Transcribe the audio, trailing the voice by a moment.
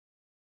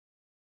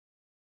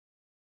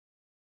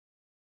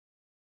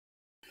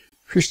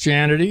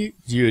Christianity,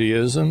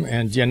 Judaism,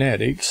 and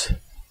Genetics,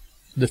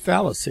 the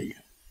Fallacy.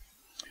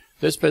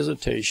 This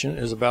presentation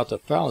is about the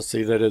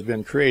fallacy that has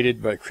been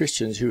created by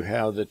Christians who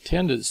have the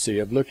tendency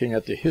of looking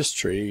at the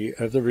history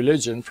of the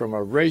religion from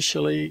a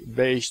racially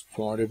based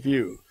point of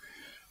view.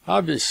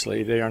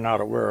 Obviously, they are not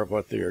aware of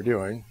what they are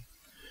doing.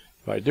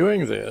 By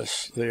doing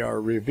this, they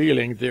are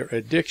revealing their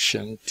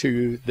addiction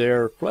to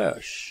their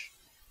flesh.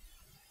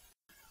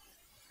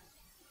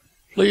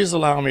 Please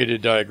allow me to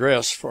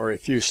digress for a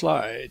few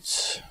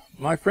slides.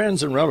 My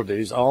friends and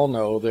relatives all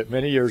know that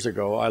many years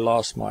ago I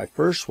lost my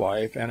first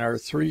wife and our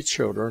 3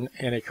 children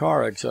in a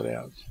car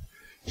accident.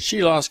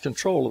 She lost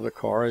control of the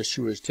car as she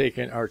was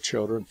taking our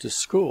children to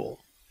school.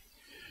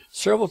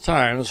 Several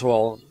times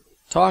while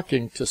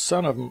talking to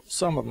some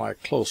of my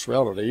close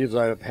relatives,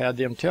 I have had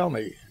them tell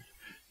me,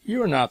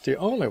 "You are not the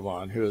only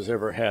one who has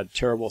ever had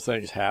terrible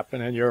things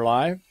happen in your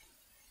life."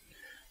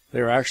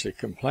 They were actually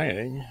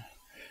complaining.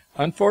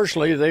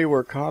 Unfortunately, they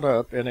were caught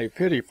up in a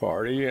pity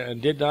party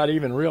and did not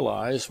even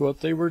realize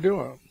what they were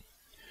doing.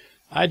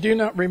 I do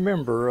not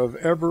remember of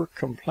ever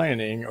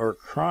complaining or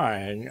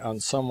crying on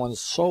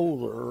someone's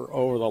shoulder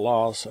over the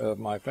loss of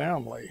my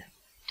family.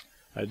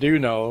 I do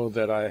know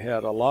that I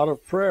had a lot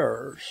of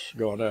prayers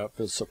going up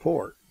in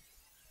support.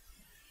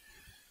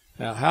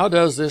 Now, how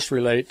does this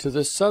relate to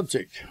this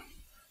subject?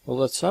 Well,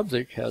 the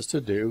subject has to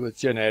do with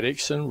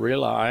genetics and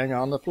relying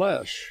on the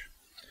flesh.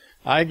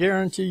 I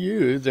guarantee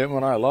you that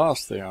when I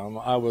lost them,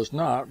 I was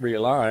not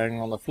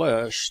relying on the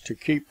flesh to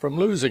keep from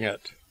losing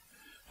it.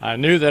 I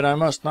knew that I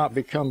must not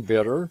become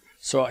bitter,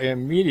 so I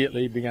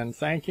immediately began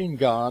thanking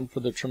God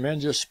for the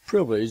tremendous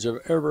privilege of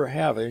ever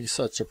having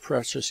such a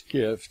precious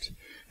gift.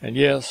 And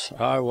yes,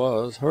 I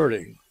was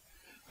hurting.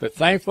 But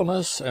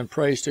thankfulness and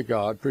praise to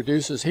God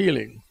produces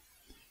healing.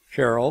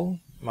 Carol,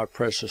 my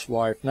precious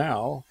wife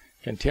now,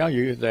 can tell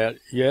you that,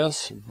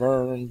 yes,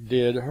 Vern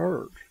did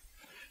hurt.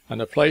 And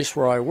the place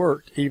where I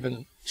worked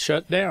even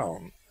shut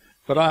down,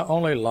 but I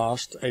only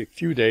lost a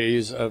few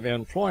days of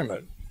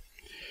employment.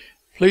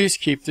 Please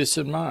keep this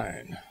in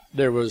mind.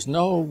 There was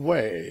no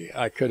way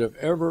I could have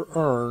ever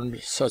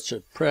earned such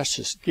a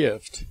precious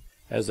gift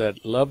as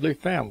that lovely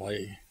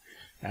family,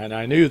 and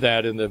I knew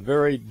that in the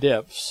very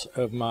depths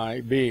of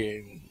my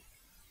being.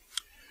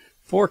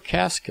 4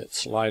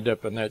 caskets lined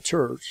up in that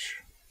church.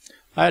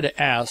 I had to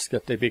ask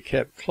that they be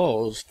kept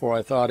closed, for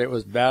I thought it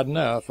was bad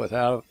enough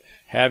without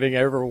having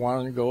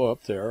everyone go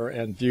up there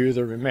and view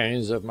the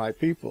remains of my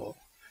people.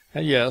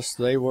 And yes,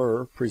 they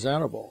were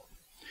presentable.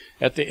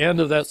 At the end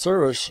of that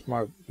service,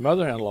 my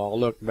mother-in-law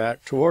looked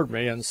back toward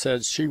me and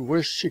said she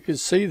wished she could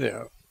see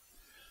them.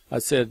 I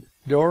said,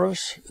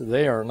 "Doris,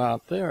 they are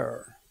not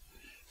there."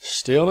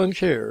 Still in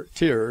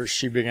tears,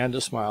 she began to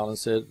smile and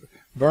said,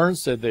 "Vern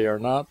said they are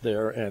not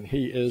there, and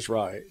he is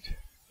right."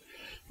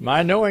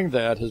 My knowing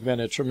that has been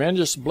a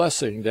tremendous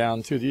blessing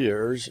down through the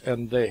years,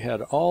 and they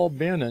had all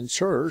been in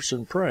church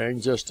and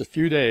praying just a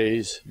few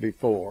days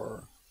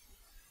before.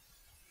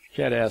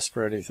 Can't ask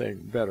for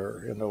anything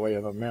better in the way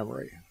of a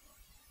memory.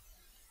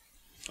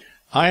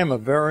 I am a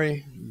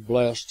very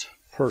blessed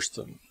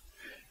person.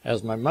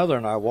 As my mother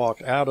and I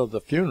walked out of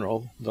the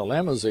funeral, the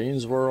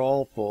limousines were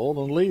all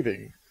full and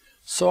leaving,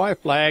 so I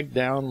flagged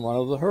down one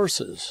of the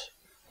hearses.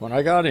 When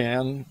I got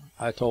in,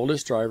 I told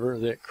its driver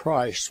that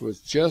Christ was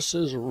just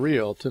as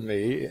real to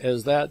me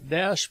as that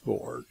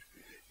dashboard,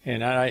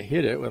 and I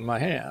hit it with my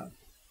hand.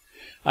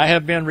 I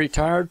have been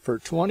retired for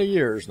 20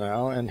 years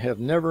now and have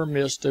never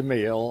missed a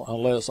meal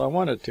unless I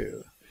wanted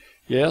to.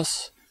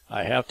 Yes,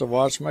 I have to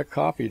watch my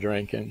coffee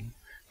drinking,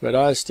 but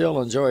I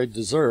still enjoy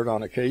dessert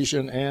on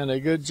occasion and a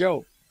good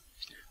joke.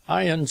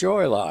 I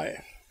enjoy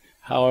life.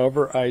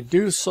 However, I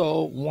do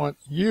so want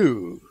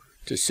you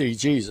to see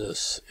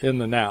Jesus in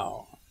the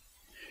now.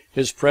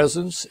 His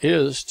presence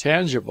is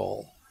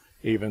tangible,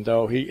 even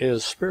though he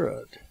is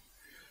spirit.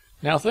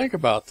 Now think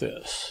about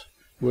this.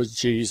 Was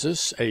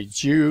Jesus a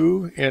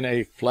Jew in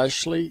a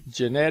fleshly,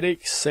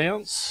 genetic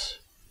sense?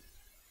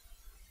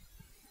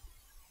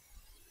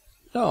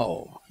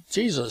 No,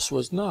 Jesus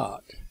was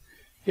not.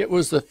 It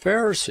was the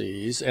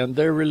Pharisees and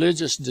their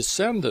religious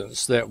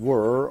descendants that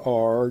were,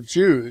 or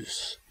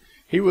Jews.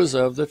 He was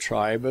of the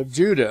tribe of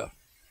Judah.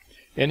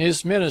 In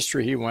his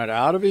ministry, he went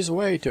out of his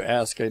way to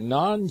ask a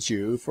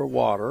non-Jew for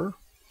water,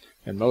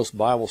 and most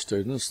Bible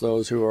students,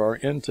 those who are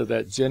into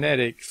that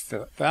genetic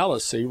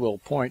fallacy, will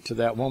point to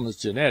that woman's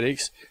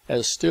genetics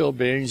as still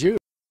being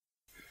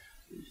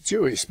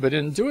Jewish, but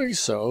in doing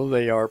so,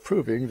 they are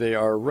proving they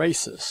are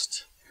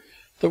racist.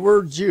 The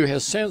word Jew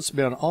has since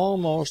been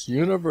almost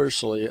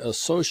universally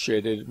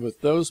associated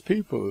with those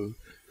people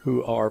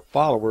who are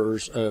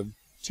followers of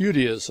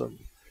Judaism.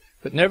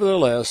 But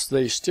nevertheless,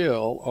 they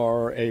still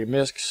are a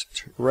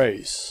mixed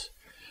race.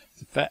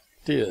 The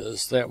fact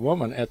is, that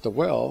woman at the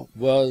well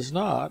was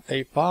not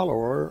a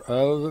follower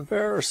of the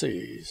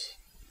Pharisees.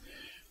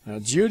 Now,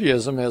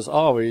 Judaism has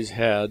always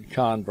had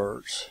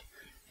converts.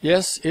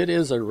 Yes, it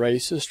is a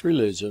racist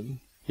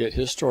religion, yet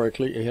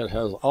historically it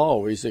has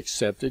always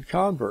accepted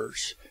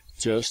converts,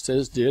 just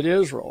as did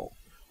Israel,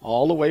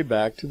 all the way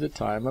back to the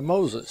time of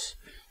Moses.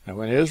 Now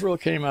when Israel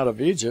came out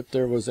of Egypt,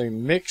 there was a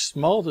mixed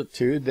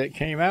multitude that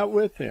came out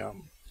with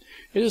them.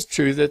 It is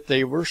true that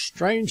they were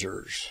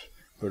strangers,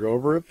 but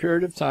over a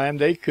period of time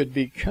they could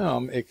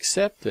become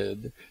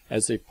accepted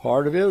as a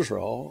part of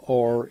Israel,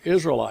 or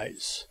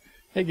Israelites.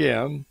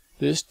 Again,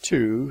 this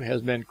too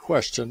has been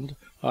questioned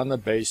on the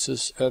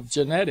basis of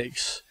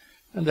genetics,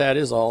 and that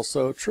is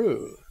also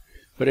true.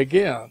 But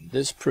again,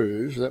 this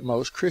proves that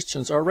most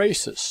Christians are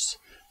racists,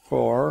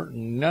 for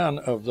none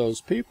of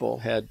those people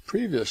had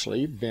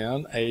previously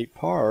been a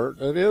part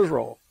of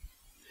Israel.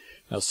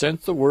 Now,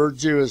 since the word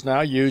Jew is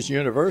now used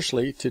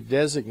universally to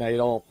designate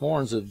all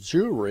forms of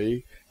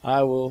Jewry,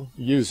 I will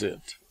use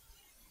it.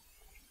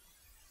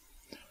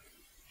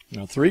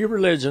 Now, 3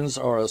 religions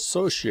are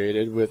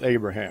associated with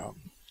Abraham.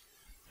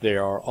 They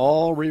are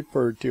all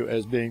referred to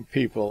as being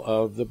people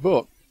of the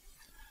book.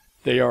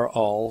 They are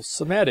all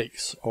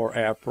Semitics, or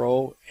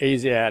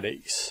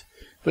Afro-Asiatics,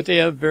 but they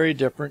have very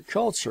different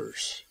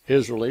cultures.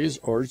 Israelis,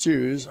 or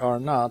Jews, are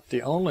not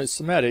the only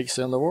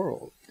Semitics in the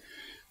world.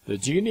 The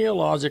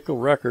genealogical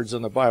records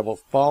in the Bible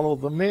follow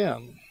the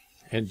men.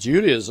 In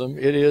Judaism,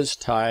 it is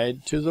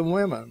tied to the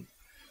women.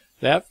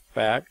 That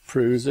fact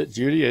proves that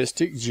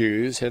Judaistic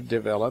Jews have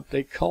developed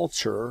a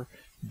culture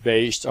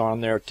based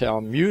on their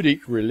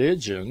Talmudic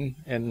religion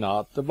and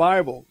not the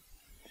Bible.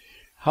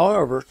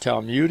 However,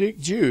 Talmudic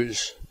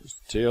Jews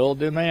still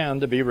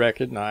demand to be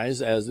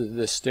recognized as a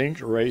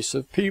distinct race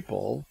of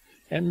people,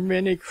 and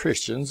many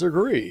Christians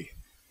agree,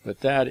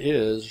 but that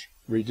is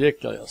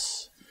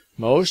ridiculous.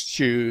 Most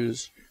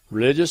Jews,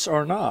 religious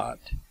or not,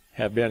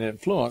 have been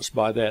influenced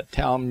by that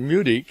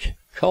Talmudic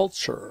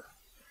culture.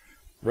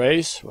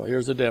 Race, well,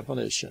 here's a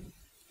definition.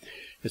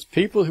 It's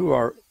people who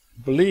are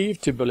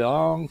believed to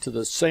belong to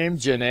the same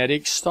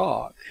genetic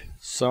stock.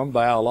 Some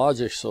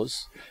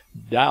biologists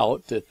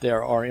doubt that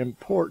there are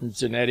important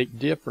genetic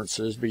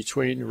differences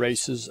between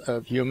races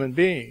of human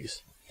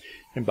beings.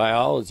 In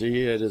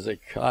biology, it is a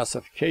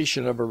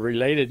classification of a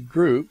related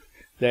group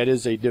that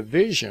is a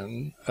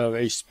division of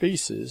a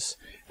species,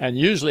 and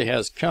usually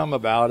has come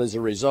about as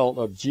a result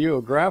of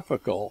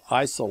geographical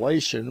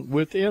isolation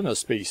within a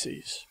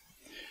species.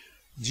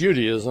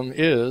 Judaism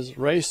is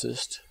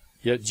racist,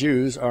 yet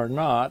Jews are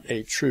not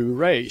a true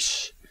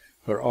race,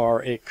 but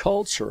are a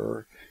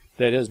culture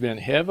that has been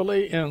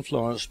heavily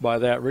influenced by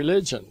that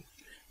religion.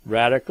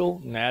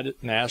 Radical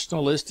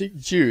nationalistic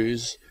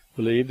Jews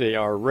believe they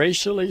are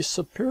racially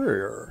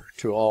superior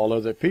to all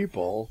other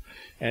people,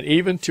 and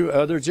even to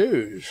other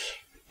Jews.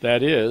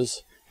 That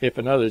is, if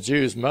another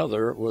Jew's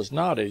mother was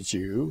not a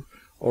Jew,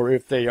 or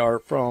if they are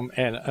from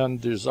an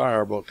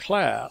undesirable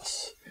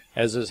class,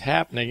 as is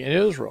happening in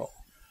Israel.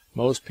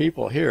 Most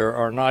people here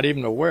are not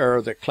even aware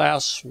of the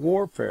class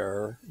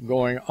warfare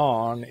going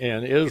on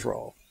in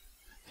Israel.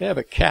 They have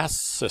a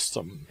caste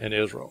system in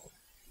Israel.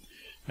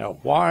 Now,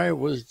 why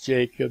was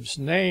Jacob's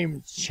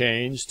name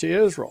changed to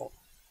Israel?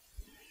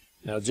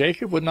 Now,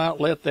 Jacob would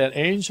not let that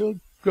angel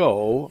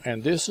go,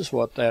 and this is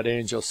what that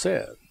angel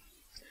said.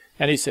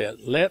 And he said,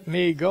 "Let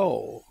me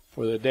go,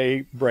 for the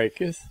day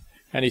breaketh."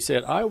 And he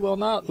said, "I will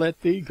not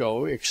let thee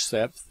go,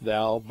 except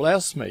thou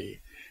bless me."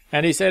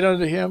 And he said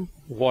unto him,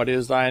 "What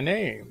is thy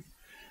name?"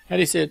 And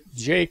he said,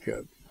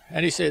 "Jacob."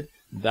 And he said,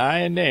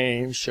 "Thy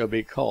name shall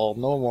be called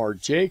no more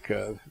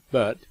Jacob,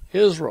 but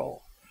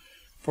Israel.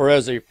 For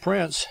as a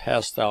prince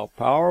hast thou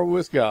power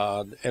with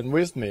God and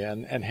with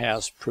men, and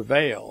hast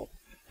prevailed."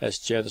 That's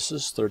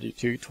Genesis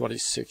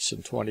 32:26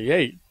 and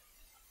 28.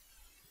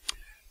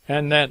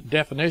 And that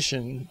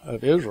definition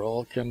of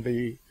Israel can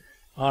be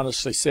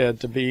honestly said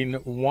to be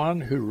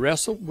one who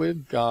wrestled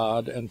with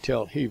God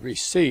until he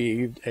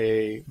received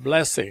a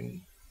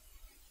blessing.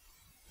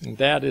 And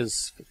that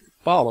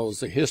follows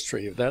the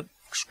history of that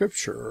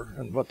scripture,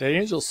 and what the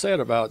angel said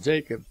about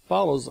Jacob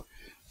follows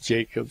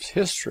Jacob's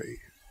history.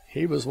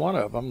 He was one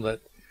of them that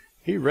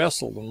he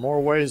wrestled in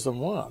more ways than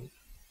one.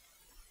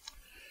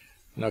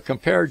 Now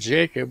compare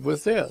Jacob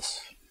with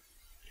this.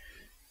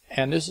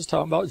 And this is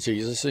talking about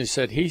Jesus. And he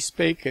said, "He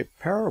spake a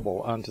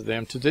parable unto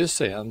them to this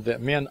end, that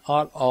men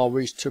ought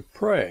always to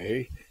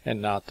pray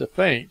and not to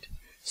faint,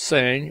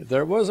 saying,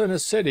 There was in a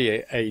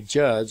city a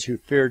judge who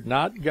feared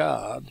not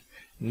God,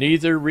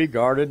 neither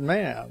regarded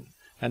man.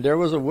 And there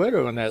was a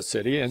widow in that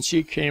city, and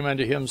she came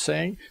unto him,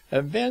 saying,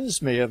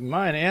 Avenge me of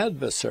mine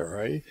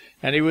adversary.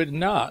 And he would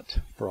not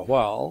for a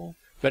while.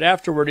 But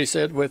afterward he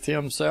said with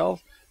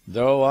himself,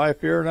 Though I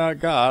fear not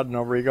God,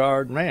 nor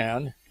regard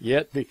man,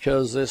 yet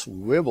because this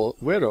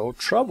widow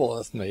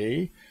troubleth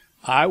me,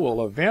 I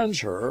will avenge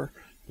her,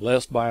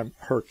 lest by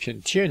her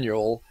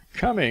continual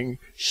coming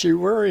she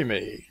weary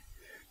me.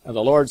 And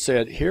the Lord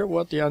said, Hear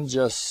what the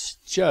unjust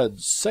judge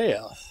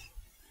saith.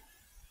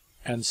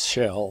 And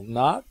shall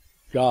not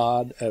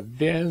God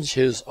avenge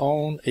his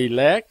own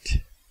elect,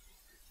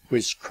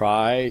 which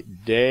cry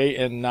day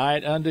and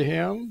night unto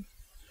him,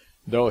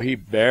 though he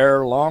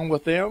bear long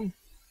with them?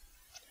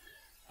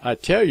 I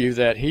tell you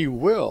that he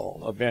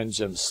will avenge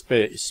them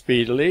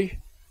speedily.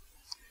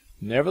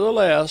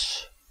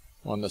 Nevertheless,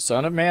 when the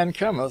Son of Man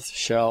cometh,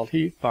 shall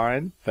he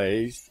find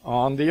faith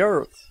on the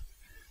earth?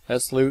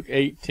 That's Luke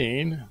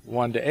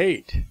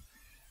 18:1-8.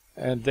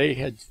 and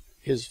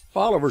his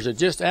followers had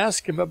just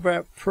asked him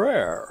about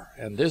prayer,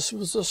 and this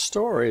was the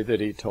story that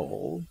he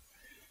told.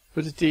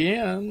 But at the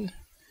end,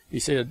 he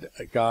said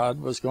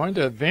God was going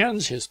to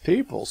avenge his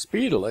people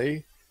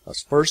speedily.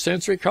 That's first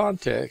century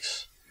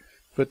context.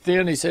 But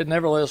then he said,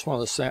 nevertheless, when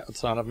the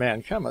Son of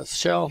Man cometh,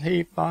 shall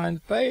he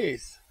find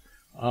faith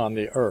on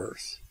the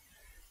earth?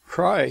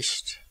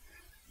 Christ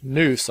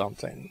knew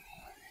something.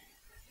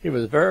 He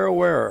was very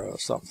aware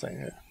of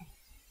something.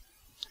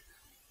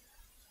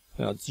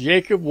 Now,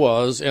 Jacob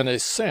was, in a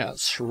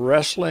sense,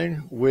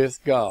 wrestling with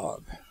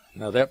God.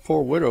 Now, that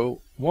poor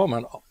widow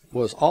woman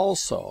was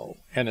also,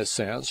 in a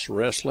sense,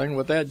 wrestling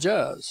with that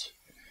judge.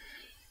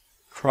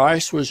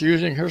 Christ was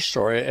using her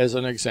story as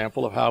an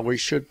example of how we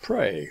should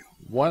pray.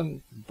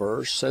 One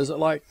verse says it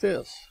like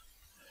this: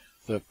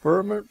 "The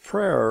fervent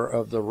prayer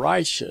of the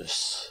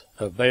righteous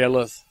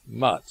availeth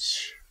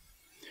much."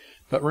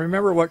 But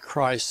remember what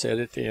Christ said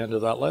at the end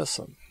of that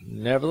lesson.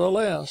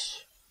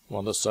 Nevertheless,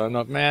 when the Son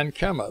of Man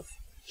cometh,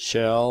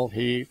 shall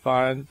he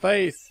find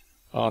faith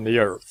on the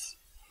earth?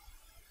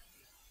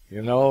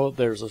 You know,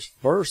 there's a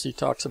verse he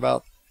talks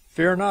about,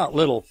 fear not,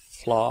 little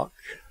flock.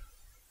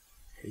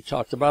 He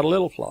talked about a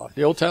little flock.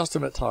 The Old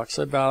Testament talks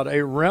about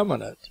a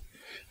remnant.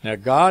 Now,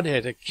 God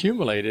had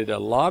accumulated a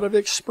lot of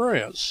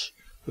experience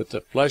with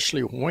the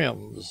fleshly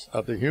whims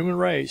of the human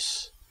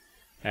race,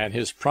 and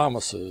his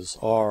promises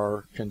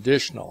are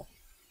conditional.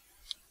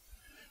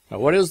 Now,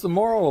 what is the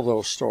moral of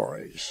those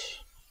stories?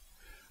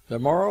 The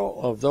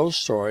moral of those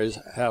stories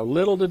have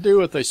little to do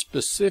with a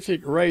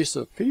specific race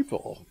of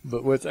people,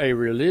 but with a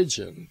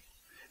religion.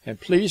 And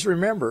please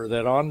remember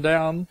that on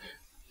down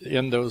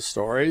in those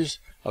stories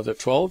of the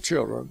 12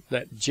 children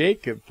that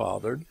Jacob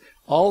fathered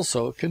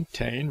also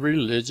contained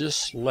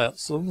religious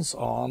lessons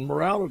on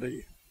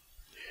morality.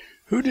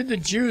 Who did the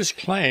Jews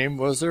claim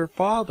was their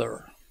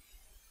father?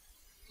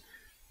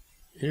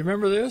 You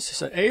remember this? He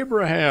said,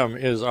 Abraham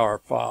is our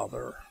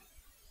father.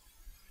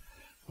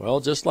 Well,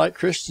 just like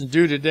Christians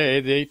do today,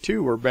 they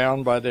too were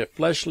bound by their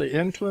fleshly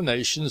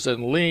inclinations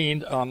and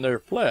leaned on their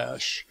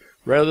flesh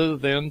rather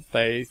than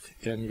faith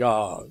in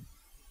God.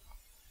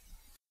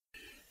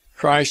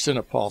 Christ and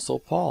Apostle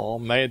Paul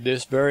made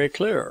this very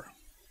clear.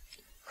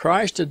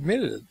 Christ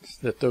admitted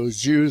that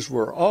those Jews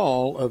were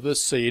all of the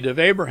seed of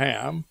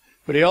Abraham,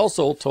 but he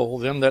also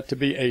told them that to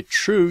be a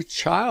true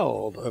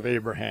child of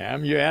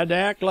Abraham, you had to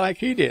act like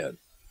he did.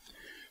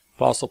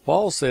 Apostle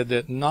Paul said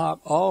that not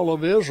all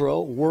of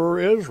Israel were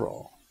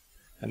Israel.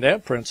 And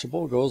that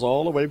principle goes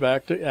all the way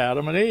back to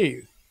Adam and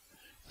Eve.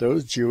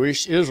 Those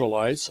Jewish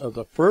Israelites of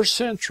the first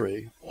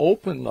century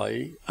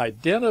openly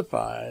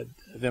identified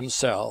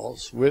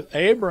themselves with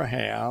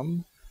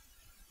Abraham,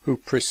 who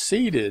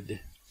preceded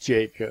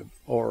Jacob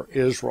or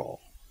Israel.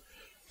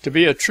 To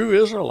be a true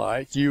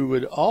Israelite, you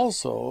would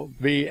also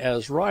be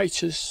as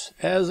righteous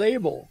as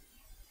Abel.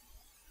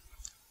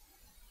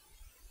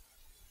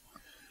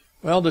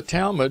 Well, the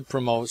Talmud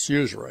promotes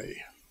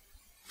usury.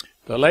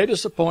 The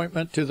latest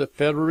appointment to the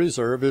Federal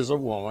Reserve is a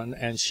woman,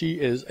 and she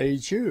is a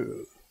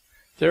Jew.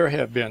 There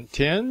have been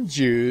 10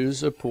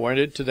 Jews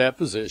appointed to that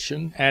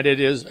position, and it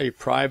is a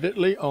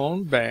privately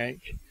owned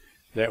bank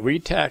that we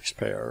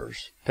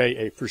taxpayers pay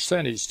a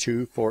percentage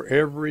to for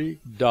every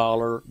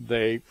dollar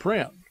they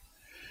print.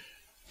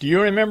 Do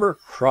you remember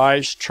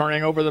Christ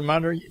turning over the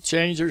money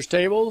changers'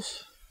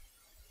 tables?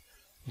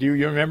 Do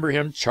you remember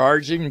him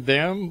charging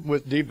them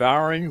with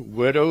devouring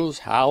widows'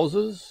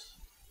 houses?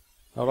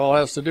 It all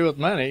has to do with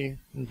money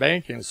and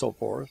banking and so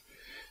forth.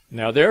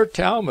 Now, their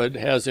Talmud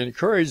has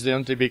encouraged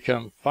them to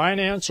become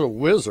financial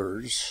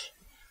wizards,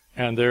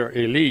 and their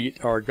elite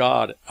are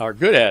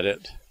good at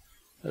it.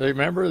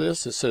 Remember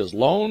this? It says,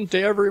 loan to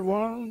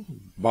everyone,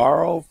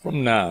 borrow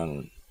from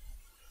none.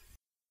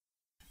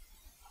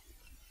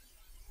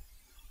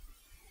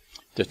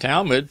 The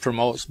Talmud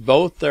promotes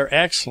both their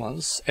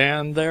excellence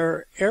and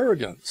their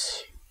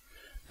arrogance.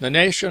 The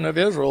nation of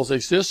Israel's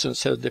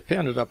existence has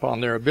depended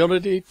upon their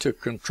ability to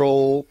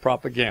control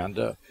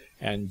propaganda,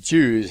 and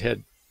Jews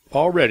had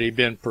already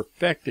been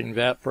perfecting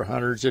that for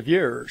hundreds of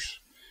years.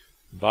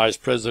 Vice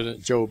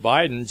President Joe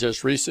Biden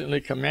just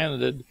recently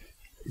commended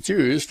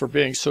Jews for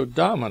being so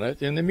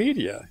dominant in the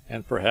media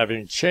and for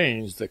having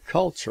changed the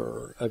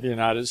culture of the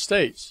United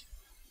States.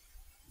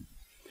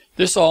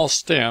 This all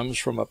stems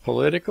from a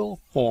political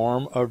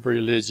form of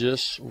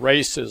religious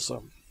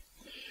racism.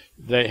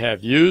 They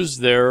have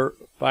used their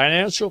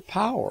financial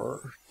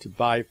power to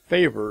buy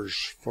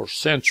favors for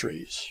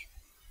centuries.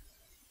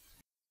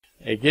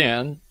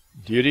 Again,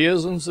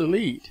 Judaism's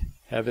elite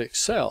have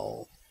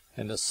excelled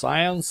in the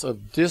science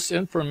of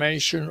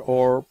disinformation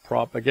or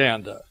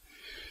propaganda.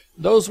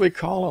 Those we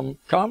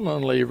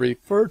commonly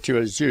refer to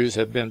as Jews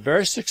have been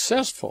very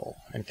successful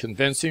in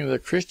convincing the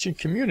Christian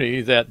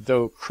community that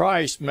though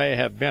Christ may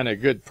have been a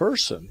good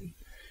person,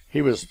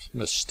 he was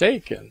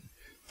mistaken,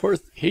 for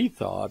he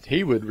thought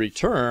he would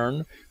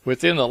return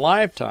within the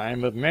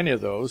lifetime of many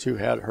of those who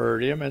had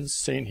heard him and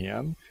seen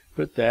him,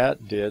 but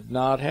that did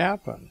not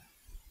happen.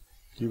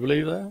 Do you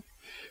believe that?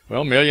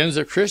 Well, millions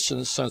of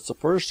Christians since the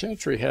first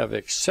century have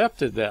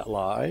accepted that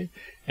lie,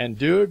 and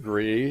do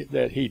agree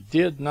that he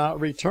did not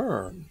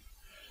return.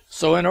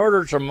 So in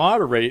order to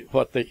moderate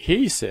what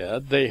he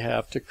said, they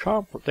have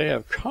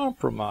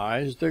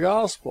compromised the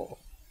gospel.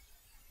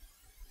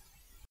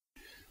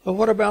 But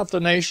what about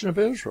the nation of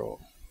Israel?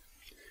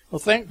 Well,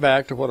 think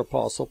back to what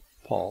Apostle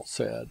Paul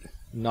said.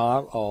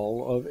 Not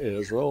all of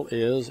Israel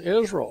is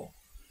Israel.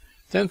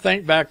 Then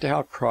think back to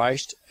how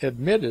Christ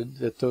admitted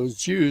that those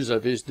Jews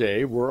of his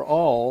day were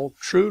all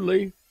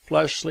truly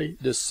fleshly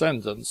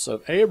descendants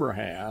of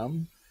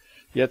Abraham,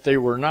 yet they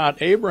were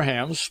not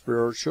Abraham's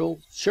spiritual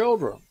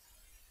children.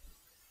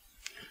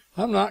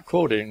 I'm not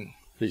quoting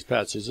these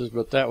passages,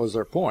 but that was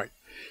their point.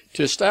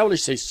 To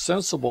establish a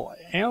sensible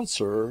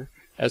answer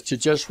as to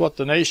just what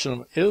the nation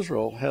of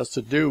Israel has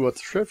to do with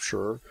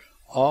Scripture,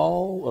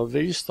 all of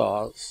these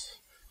thoughts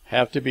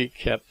have to be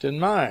kept in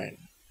mind.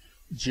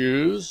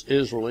 Jews,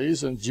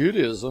 Israelis, and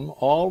Judaism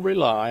all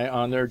rely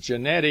on their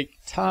genetic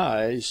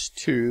ties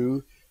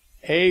to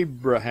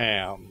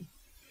Abraham.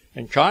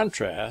 In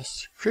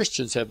contrast,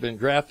 Christians have been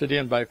grafted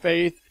in by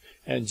faith,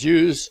 and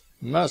Jews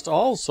must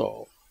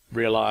also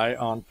rely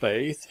on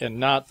faith and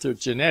not their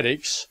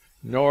genetics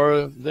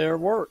nor their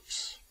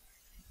works.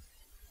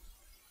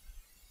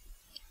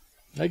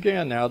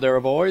 Again, now, there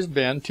have always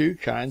been two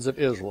kinds of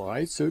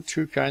Israelites, or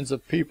two kinds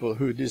of people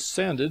who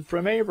descended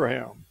from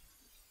Abraham.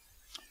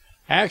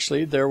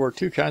 Actually, there were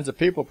two kinds of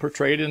people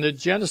portrayed in the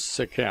Genesis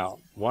account.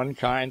 One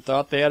kind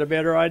thought they had a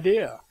better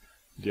idea.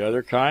 The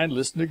other kind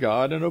listened to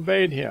God and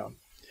obeyed him.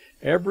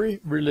 Every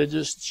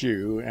religious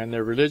Jew and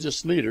their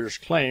religious leaders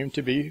claim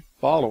to be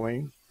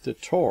following the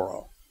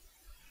Torah.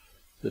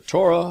 The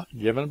Torah,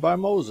 given by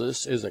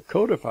Moses, is a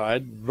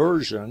codified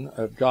version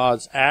of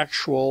God's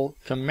actual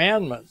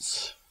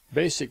commandments,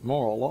 basic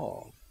moral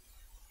law.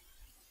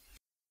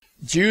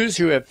 Jews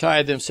who have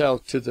tied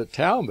themselves to the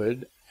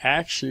Talmud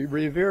actually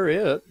revere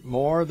it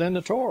more than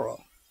the Torah.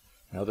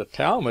 Now, the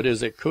Talmud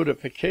is a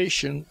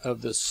codification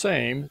of the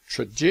same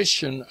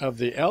tradition of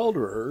the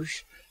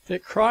elders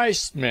that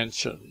Christ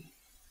mentioned,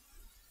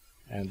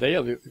 and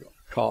they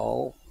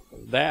call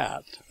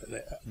that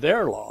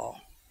their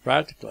law,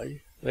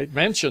 practically. They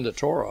mention the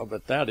Torah,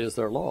 but that is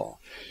their law.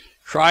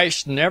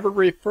 Christ never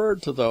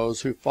referred to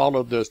those who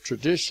followed those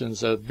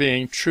traditions as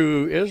being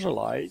true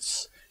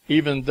Israelites,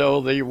 even though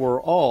they were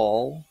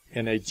all,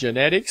 in a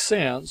genetic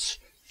sense,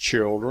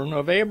 children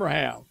of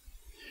Abraham.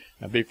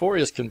 And before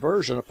his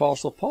conversion,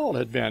 Apostle Paul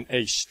had been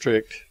a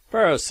strict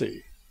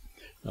Pharisee.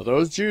 Now,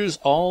 those Jews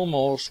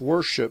almost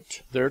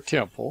worshipped their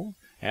temple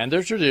and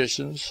their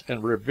traditions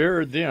and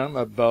revered them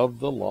above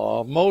the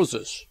law of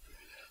Moses.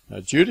 Now,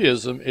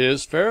 Judaism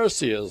is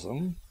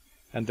Phariseeism,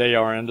 and they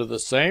are under the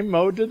same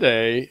mode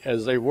today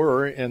as they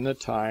were in the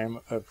time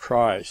of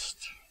Christ.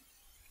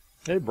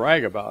 They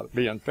brag about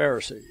being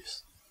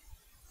Pharisees.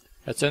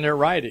 That's in their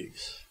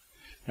writings.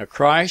 Now,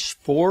 Christ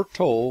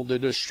foretold the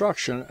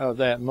destruction of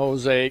that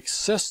Mosaic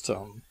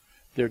system,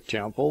 their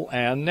temple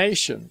and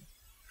nation.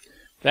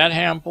 That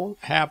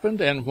happened,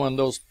 and when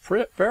those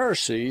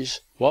Pharisees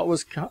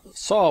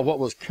saw what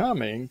was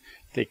coming,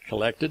 they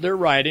collected their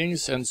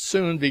writings and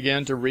soon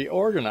began to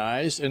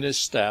reorganize and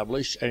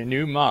establish a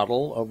new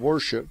model of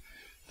worship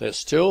that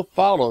still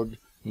followed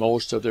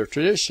most of their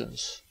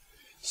traditions.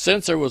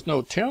 Since there was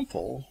no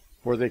temple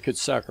where they could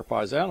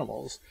sacrifice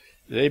animals,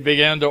 they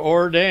began to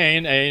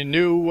ordain a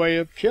new way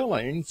of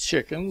killing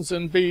chickens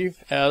and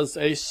beef as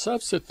a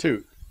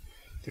substitute.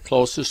 The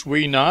closest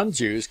we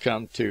non-Jews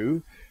come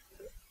to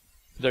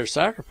their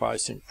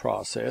sacrificing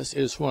process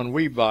is when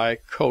we buy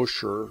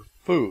kosher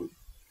food.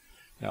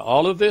 Now,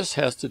 all of this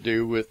has to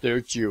do with their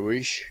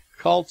Jewish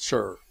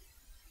culture.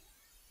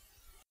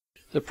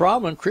 The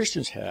problem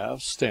Christians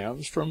have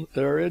stems from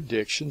their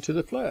addiction to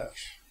the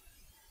flesh.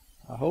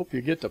 I hope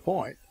you get the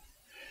point.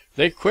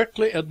 They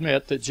quickly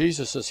admit that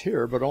Jesus is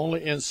here, but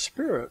only in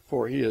spirit,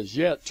 for he is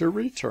yet to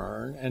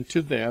return, and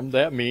to them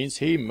that means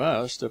he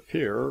must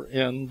appear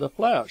in the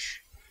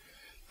flesh.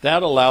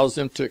 That allows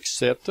them to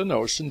accept the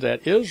notion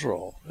that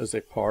Israel is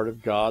a part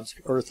of God's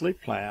earthly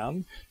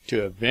plan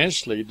to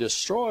eventually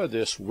destroy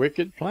this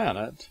wicked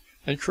planet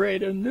and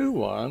create a new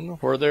one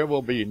where there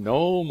will be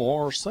no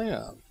more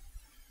sin.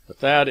 But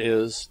that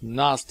is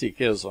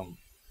Gnosticism.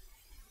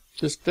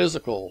 This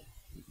physical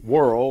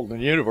world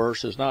and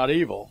universe is not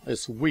evil.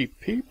 It's we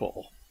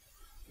people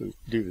who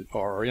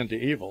are into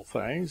evil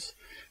things.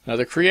 Now,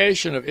 the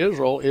creation of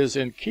Israel is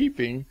in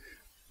keeping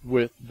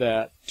with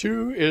that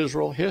true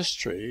Israel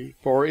history,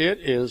 for it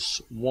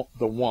is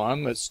the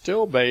one that's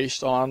still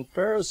based on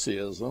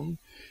Phariseeism,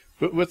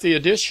 but with the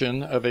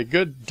addition of a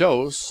good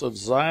dose of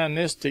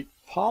Zionistic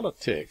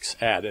politics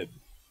added.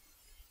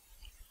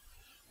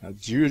 Now,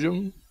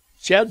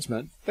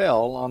 judgment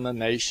fell on the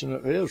nation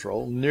of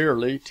Israel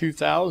nearly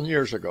 2,000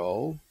 years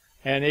ago,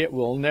 and it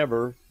will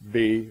never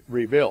be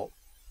rebuilt.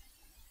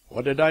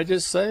 What did I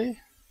just say?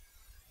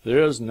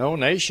 There is no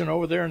nation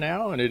over there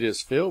now, and it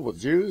is filled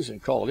with Jews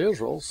and called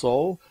Israel.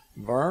 So,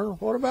 Vern,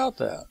 what about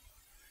that?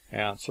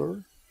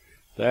 Answer,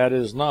 that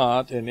is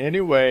not in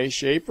any way,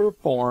 shape, or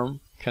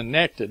form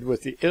connected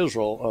with the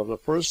Israel of the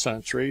first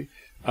century,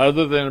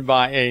 other than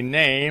by a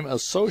name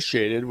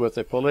associated with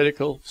a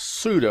political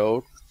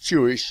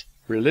pseudo-Jewish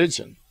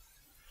religion.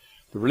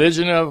 The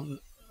religion of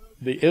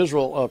the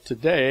Israel of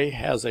today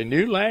has a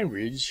new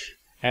language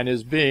and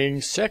is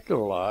being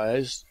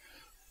secularized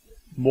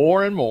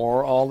more and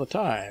more all the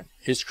time.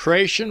 Its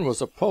creation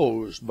was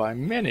opposed by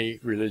many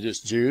religious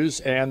Jews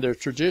and their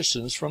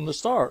traditions from the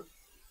start.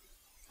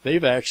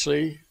 They've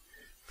actually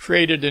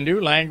created a new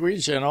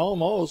language and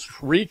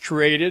almost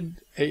recreated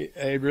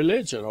a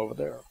religion over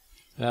there.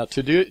 Now,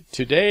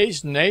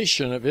 today's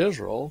nation of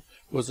Israel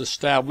was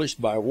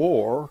established by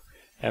war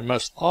and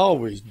must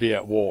always be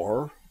at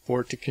war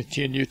for it to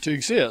continue to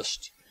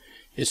exist.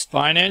 Its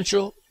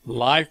financial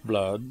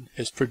lifeblood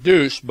is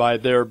produced by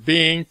their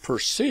being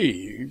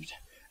perceived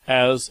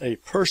as a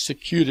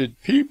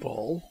persecuted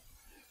people,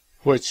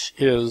 which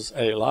is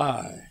a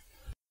lie.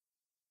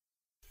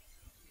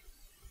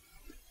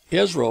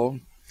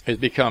 Israel is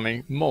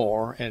becoming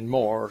more and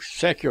more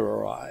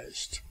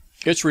secularized.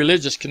 Its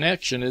religious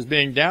connection is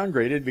being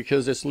downgraded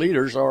because its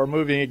leaders are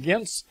moving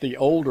against the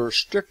older,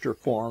 stricter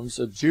forms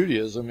of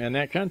Judaism in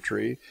that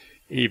country,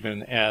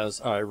 even as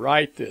I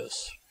write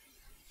this.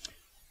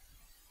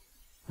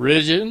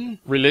 The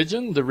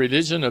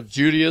religion of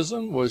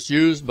Judaism was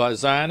used by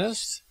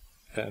Zionists,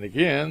 and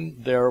again,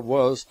 there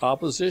was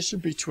opposition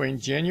between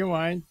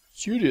genuine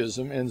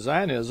Judaism and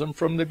Zionism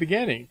from the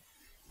beginning.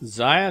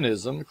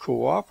 Zionism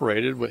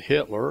cooperated with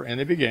Hitler in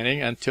the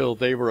beginning until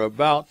they were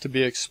about to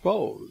be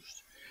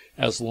exposed.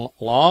 As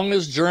long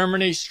as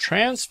Germany's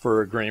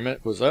transfer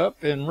agreement was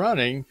up and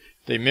running,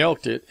 they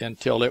milked it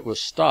until it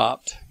was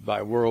stopped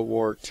by World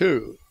War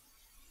II.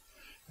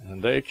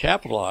 And they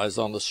capitalized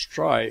on the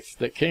strife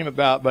that came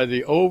about by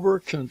the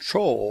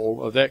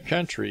over-control of that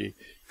country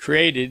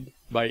created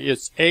by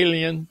its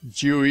alien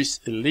Jewish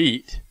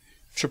elite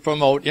to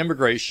promote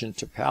immigration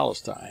to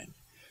Palestine.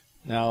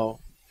 Now,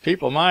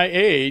 people my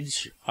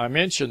age, I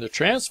mentioned the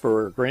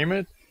transfer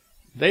agreement,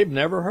 they've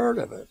never heard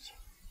of it.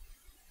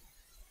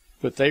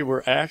 But they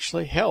were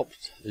actually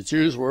helped, the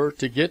Jews were,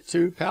 to get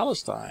to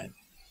Palestine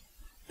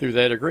through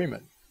that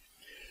agreement.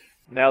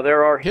 Now,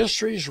 there are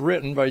histories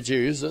written by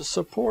Jews that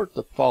support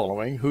the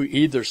following who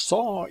either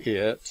saw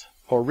it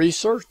or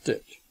researched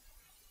it.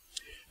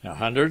 Now,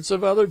 hundreds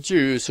of other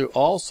Jews who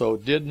also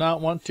did not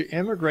want to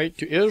immigrate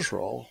to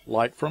Israel,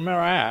 like from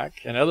Iraq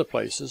and other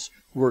places,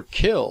 were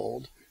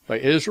killed by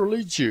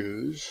Israeli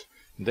Jews.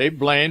 They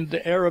blamed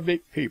the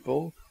Arabic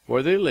people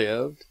where they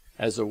lived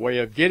as a way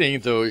of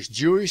getting those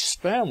Jewish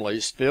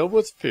families filled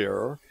with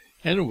fear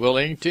and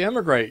willing to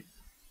immigrate.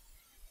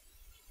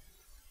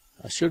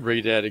 I should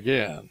read that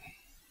again.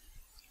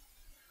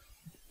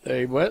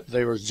 They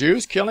were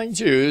Jews killing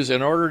Jews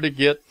in order to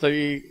get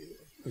the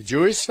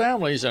Jewish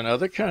families in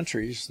other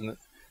countries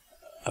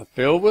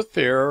filled with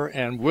fear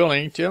and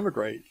willing to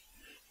immigrate.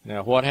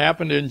 Now, what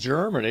happened in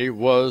Germany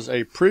was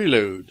a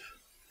prelude.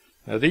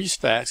 Now, these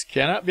facts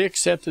cannot be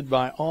accepted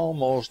by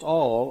almost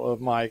all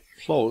of my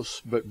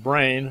close but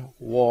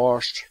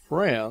brain-washed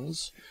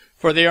friends,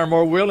 for they are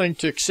more willing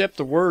to accept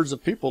the words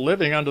of people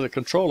living under the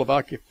control of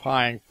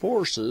occupying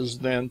forces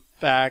than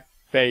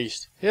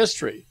fact-based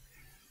history.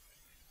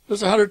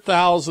 There's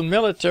 100,000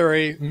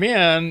 military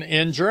men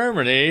in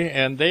Germany,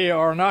 and they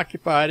are an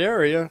occupied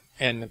area,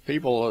 and the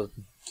people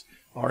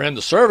are in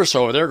the service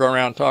over there, going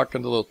around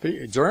talking to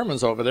those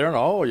Germans over there, and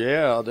oh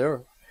yeah,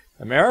 they're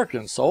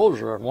American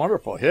soldiers are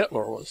wonderful.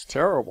 Hitler was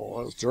terrible.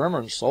 Those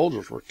German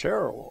soldiers were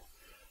terrible.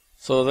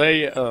 So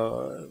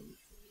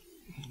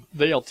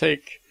they'll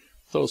take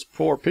those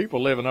poor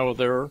people living over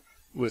there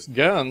with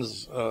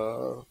guns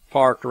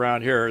parked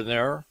around here and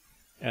there,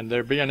 and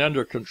they're being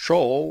under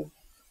control.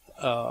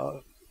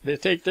 They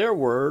take their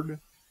word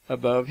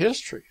above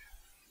history.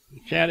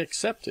 You can't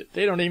accept it.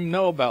 They don't even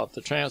know about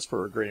the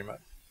transfer agreement.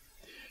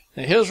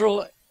 Now,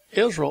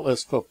 Israel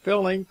is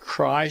fulfilling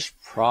Christ's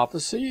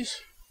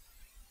prophecies.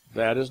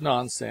 That is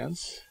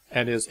nonsense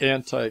and is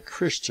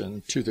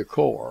anti-Christian to the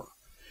core.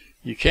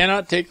 You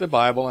cannot take the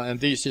Bible and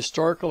these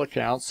historical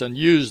accounts and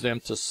use them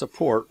to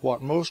support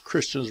what most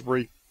Christians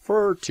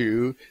refer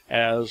to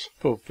as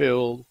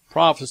fulfilled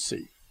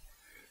prophecy.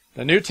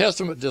 The New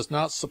Testament does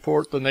not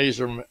support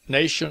the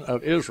nation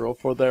of Israel,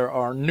 for there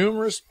are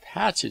numerous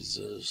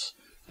passages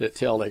that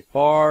tell a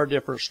far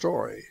different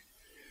story.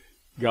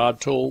 God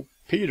told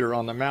Peter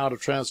on the Mount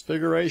of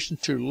Transfiguration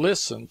to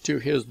listen to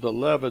his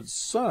beloved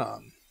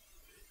Son.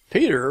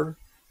 Peter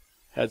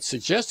had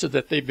suggested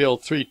that they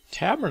build 3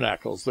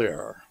 tabernacles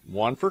there,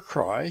 one for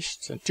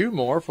Christ and 2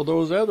 more for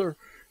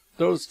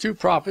those 2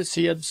 prophets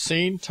he had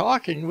seen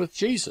talking with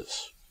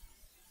Jesus.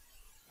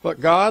 But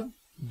God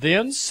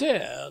then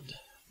said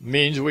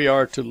means we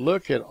are to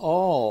look at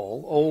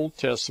all Old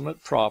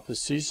Testament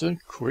prophecies in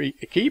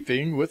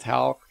keeping with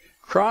how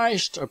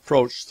Christ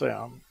approached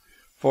them,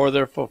 for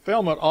their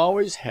fulfillment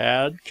always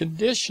had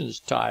conditions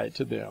tied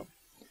to them.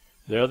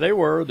 There they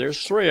were.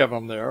 There's 3 of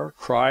them there,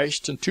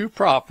 Christ and 2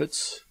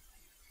 prophets.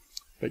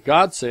 But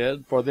God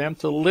said for them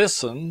to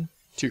listen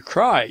to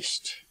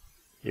Christ.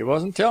 He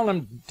wasn't telling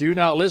them, do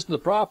not listen to the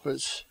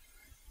prophets.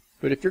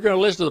 But if you're going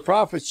to listen to the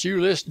prophets, you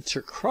listen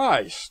to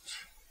Christ.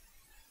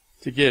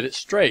 to get it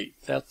straight.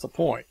 That's the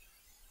point.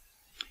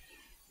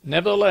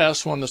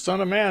 Nevertheless, when the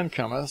Son of Man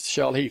cometh,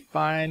 shall he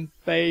find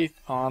faith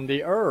on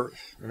the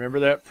earth? Remember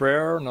that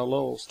prayer and the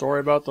little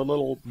story about the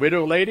little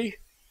widow lady?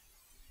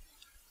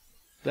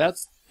 That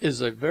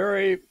is a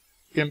very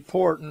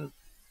important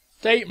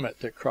statement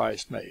that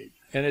Christ made,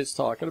 and it's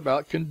talking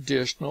about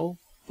conditional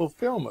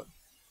fulfillment.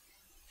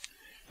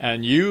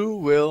 And you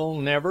will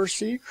never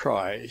see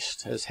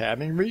Christ as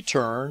having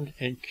returned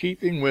in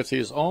keeping with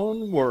his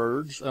own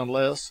words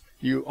unless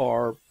you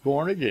are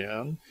born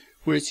again,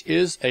 which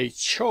is a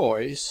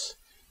choice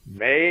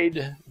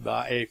made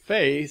by a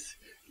faith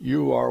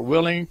you are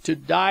willing to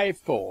die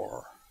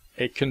for,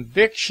 a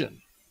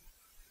conviction.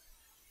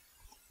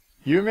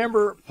 You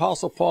remember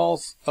Apostle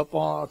Paul's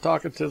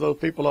talking to those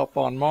people up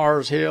on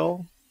Mars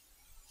Hill?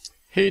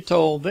 He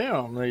told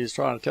them, he's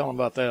trying to tell them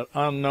about that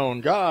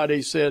unknown God,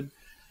 he said,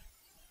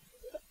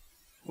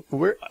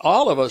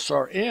 all of us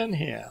are in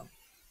him.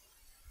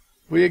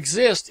 We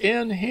exist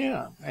in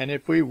him, and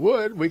if we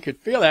would, we could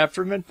feel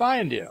after him and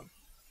find him.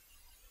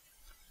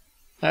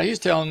 Now, he's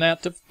telling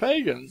that to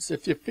pagans.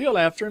 If you feel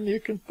after him, you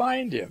can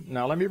find him.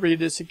 Now, let me read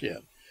this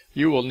again.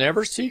 You will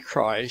never see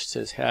Christ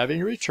as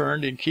having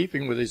returned in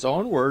keeping with his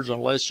own words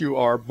unless you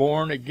are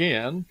born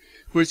again,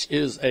 which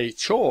is a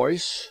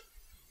choice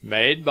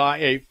made by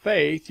a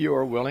faith you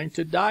are willing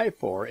to die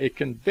for, a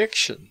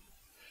conviction.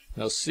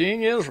 Now,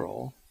 seeing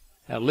Israel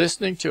and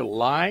listening to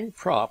lying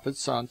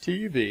prophets on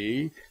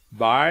TV,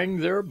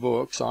 buying their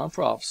books on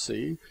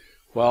prophecy,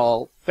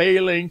 while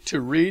failing to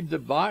read the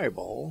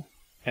Bible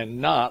and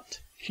not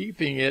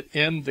keeping it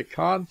in the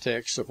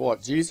context of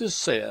what Jesus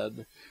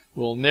said,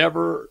 will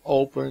never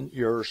open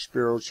your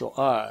spiritual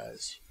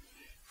eyes.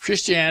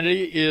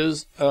 Christianity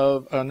is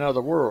of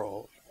another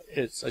world.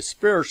 It's a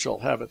spiritual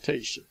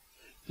habitation.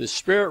 The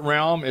spirit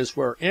realm is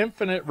where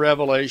infinite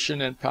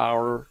revelation and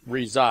power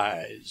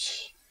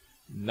resides,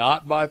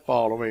 not by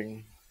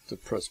following the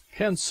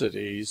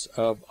propensities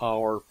of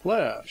our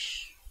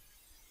flesh.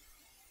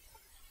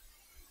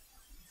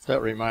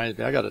 That reminds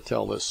me, I got to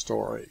tell this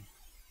story.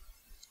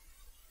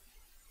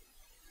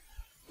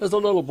 There's a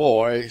little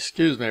boy,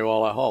 excuse me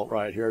while I halt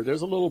right here.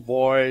 There's a little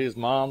boy, his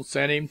mom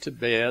sent him to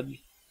bed,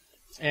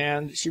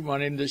 and she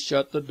wanted him to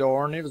shut the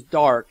door, and it was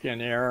dark in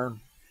there.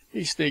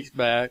 He sneaks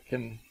back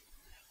and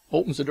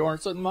opens the door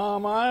and said,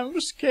 "Mom,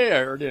 I'm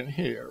scared in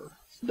here.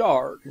 It's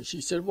dark." And she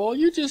said, "Well,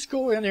 you just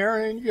go in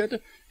there and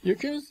you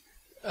can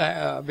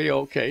be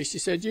okay." She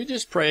said, "You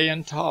just pray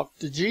and talk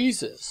to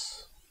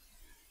Jesus."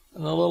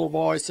 And the little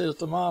boy says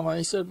to Mama,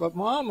 he said, "But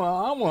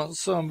Mama, I want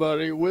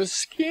somebody with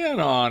skin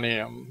on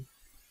him."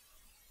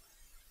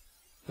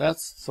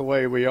 That's the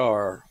way we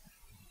are.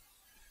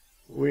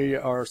 We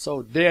are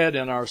so dead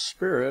in our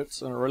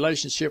spirits and a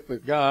relationship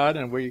with God,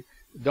 and we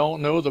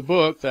don't know the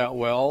book that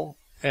well,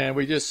 and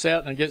we just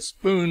sit and get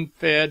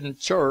spoon-fed in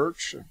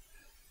church,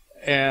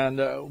 and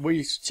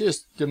we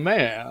just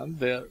demand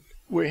that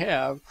we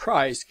have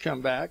Christ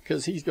come back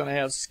because he's going to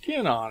have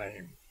skin on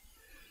him.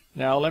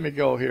 Now, let me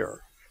go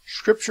here.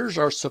 Scriptures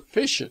are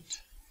sufficient,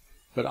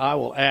 but I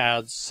will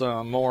add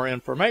some more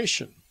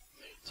information.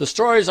 The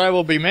stories I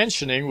will be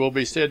mentioning will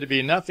be said to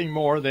be nothing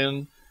more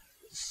than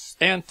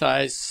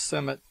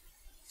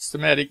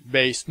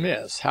anti-Semitic-based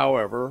myths.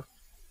 However,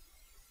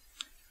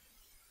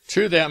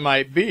 true that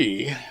might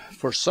be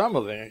for some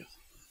of the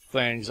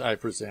things I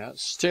present,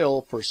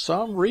 still, for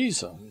some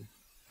reason,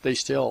 they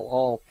still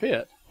all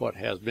fit what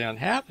has been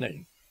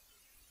happening.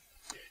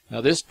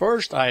 Now, this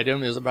first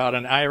item is about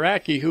an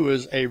Iraqi who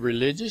is a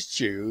religious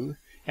Jew,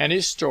 and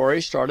his story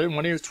started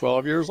when he was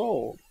 12 years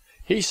old.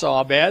 He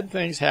saw bad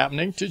things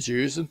happening to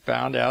Jews and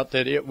found out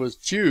that it was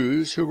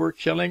Jews who were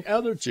killing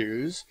other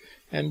Jews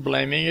and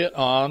blaming it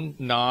on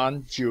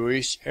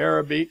non-Jewish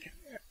Arabic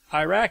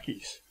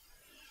Iraqis.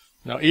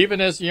 Now,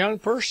 even as a young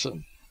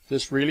person,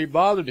 this really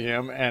bothered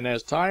him, and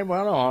as time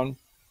went on,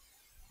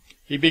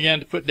 he began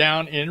to put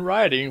down in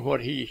writing what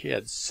he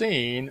had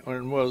seen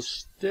and was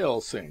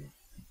still seeing.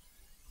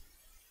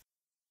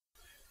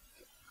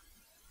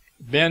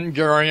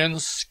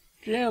 Ben-Gurion's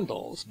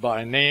Scandals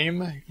by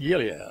name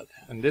Gilead,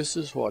 and this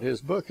is what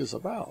his book is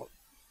about.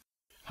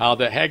 How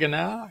the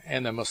Haganah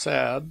and the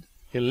Mossad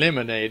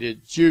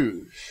eliminated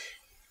Jews.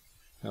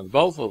 And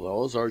both of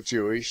those are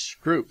Jewish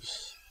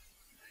groups.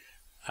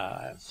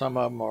 Some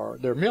of them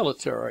they're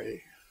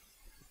military.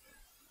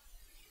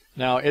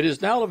 Now, it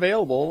is now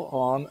available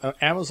on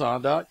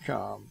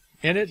Amazon.com.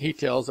 In it, he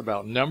tells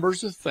about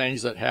numbers of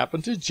things that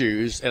happened to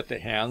Jews at the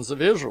hands of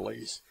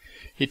Israelis.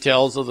 He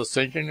tells of the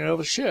sinking of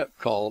a ship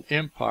called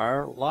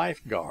Empire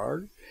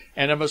Lifeguard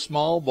and of a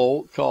small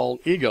boat called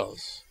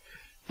Egos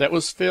that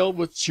was filled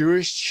with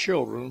Jewish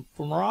children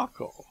from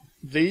Morocco.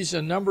 These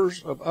and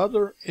numbers of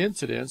other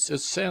incidents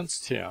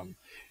incensed him.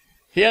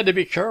 He had to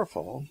be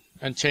careful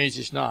and change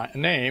his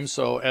name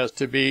so as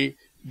to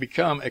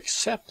become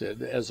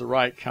accepted as the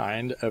right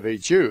kind of a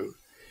Jew.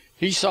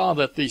 He saw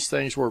that these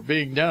things were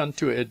being done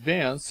to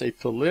advance a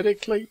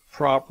politically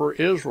proper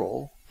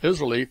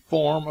Israeli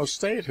form of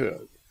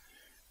statehood.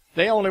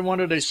 They only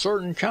wanted a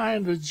certain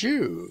kind of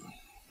Jew.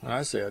 And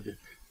I said,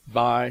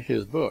 buy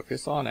his book.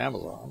 It's on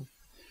Amazon.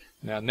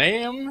 Now,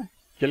 Nahum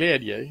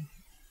Gileadi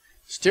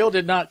still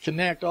did not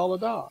connect all the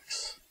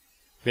dots.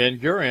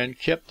 Ben-Gurion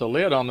kept the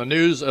lid on the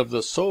news of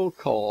the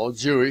so-called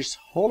Jewish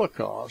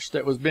Holocaust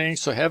that was being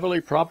so heavily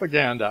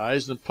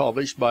propagandized and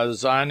published by the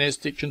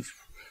Zionistic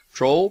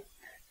controlled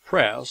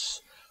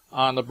press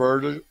on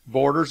the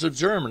borders of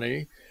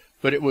Germany,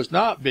 but it was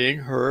not being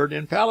heard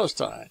in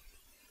Palestine.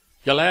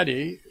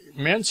 Gileadi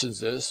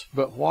mentions this,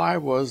 but why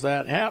was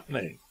that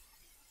happening?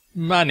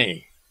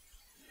 Money.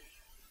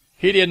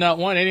 He did not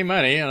want any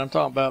money, and I'm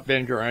talking about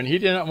Ben-Gurion. He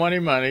did not want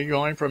any money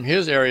going from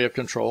his area of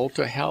control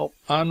to help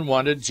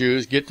unwanted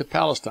Jews get to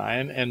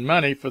Palestine, and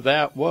money for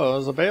that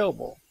was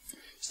available.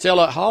 Still,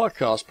 that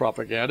Holocaust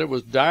propaganda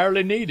was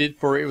direly needed,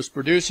 for it was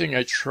producing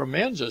a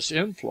tremendous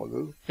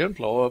inflow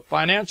of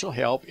financial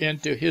help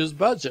into his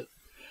budget.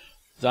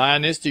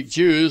 Zionistic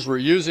Jews were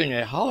using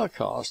a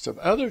Holocaust of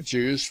other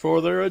Jews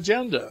for their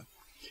agenda.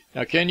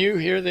 Now, can you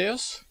hear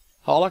this?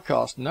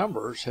 Holocaust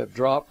numbers have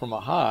dropped from a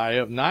high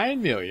of 9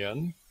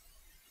 million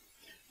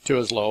to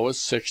as low as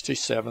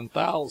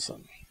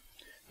 67,000.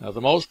 Now,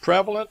 the most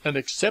prevalent and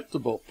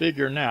acceptable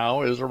figure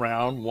now is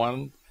around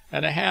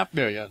 1.5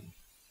 million.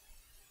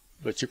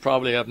 But you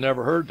probably have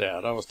never heard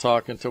that. I was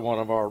talking to one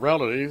of our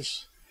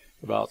relatives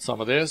about some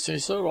of this, and he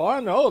said, well,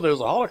 I know there's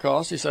a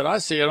Holocaust. He said, I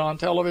see it on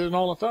television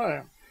all the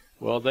time.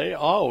 Well, they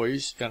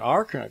always, in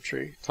our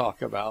country,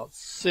 talk about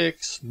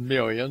 6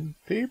 million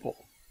people.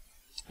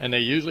 And they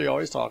usually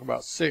always talk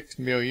about 6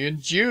 million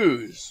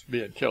Jews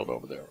being killed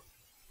over there.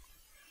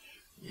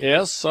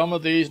 Yes, some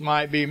of these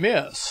might be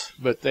myths,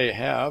 but they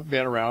have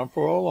been around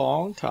for a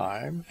long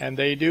time, and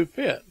they do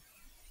fit.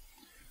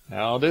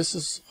 Now, this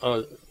is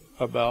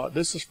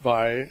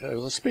by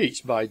a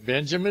speech by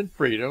Benjamin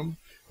Freedom,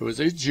 who was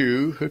a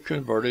Jew who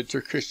converted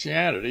to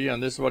Christianity,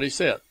 and this is what he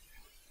said.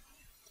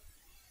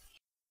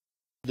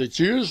 The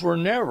Jews were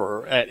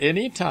never, at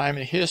any time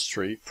in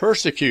history,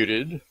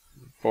 persecuted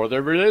for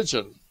their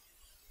religion.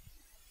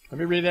 Let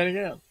me read that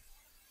again.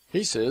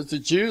 He says, the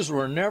Jews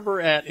were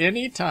never at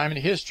any time in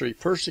history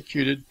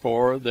persecuted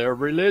for their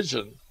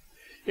religion.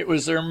 It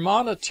was their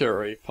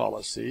monetary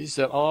policies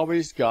that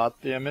always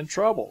got them in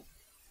trouble.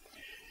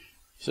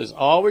 It says,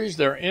 always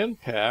their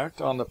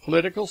impact on the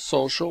political,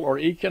 social, or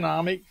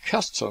economic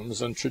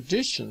customs and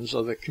traditions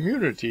of the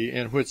community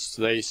in which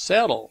they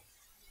settle.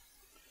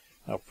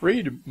 Now,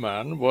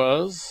 Friedman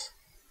was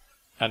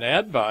an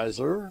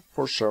advisor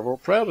for several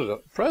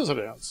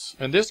presidents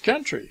in this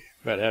country.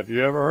 But have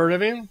you ever heard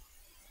of him?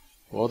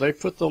 Well, they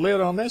put the lid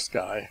on this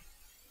guy.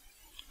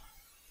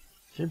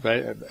 In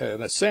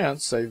a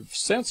sense, they've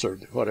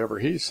censored whatever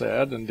he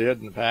said and did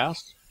in the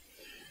past.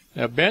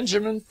 Now,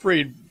 Benjamin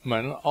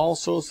Friedman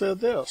also said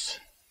this.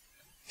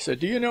 He said,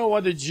 do you know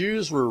why the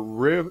Jews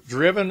were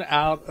driven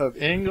out of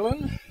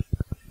England?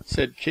 He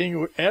said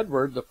King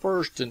Edward I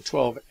in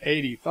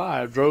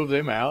 1285 drove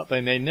them out,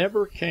 and they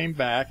never came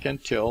back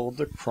until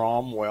the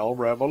Cromwell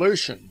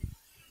Revolution.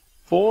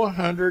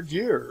 400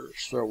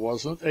 years there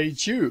wasn't a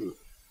Jew.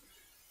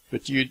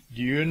 But do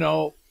you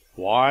know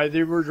why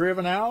they were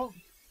driven out?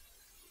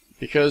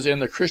 Because in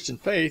the Christian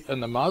faith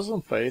and the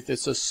Muslim faith,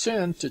 it's a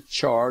sin to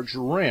charge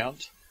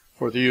rent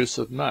for the use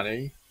of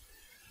money.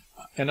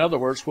 In other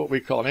words, what we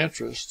call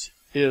interest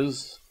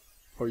is,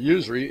 or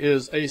usury,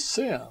 is a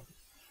sin.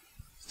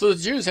 So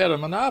the Jews had a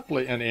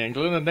monopoly in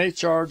England, and they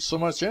charged so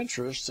much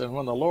interest, and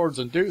when the lords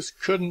and dukes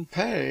couldn't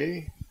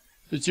pay,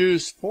 the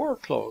Jews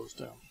foreclosed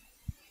them.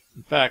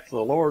 In fact, the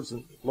lords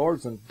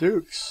and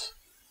dukes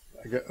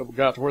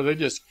got to where they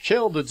just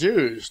killed the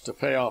Jews to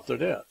pay off their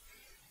debt.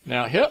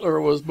 Now, Hitler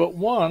was but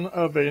one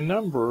of a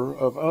number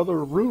of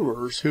other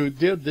rulers who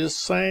did this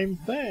same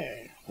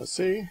thing. Let's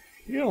see,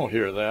 you don't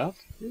hear that.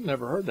 You've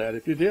never heard that.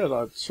 If you did,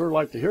 I'd sure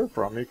like to hear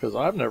from you, because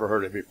I've never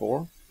heard it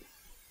before.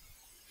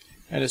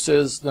 And it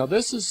says, now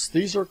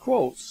these are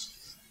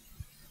quotes.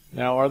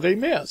 Now, are they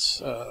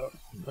myths?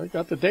 They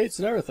got the dates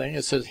and everything.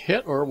 It says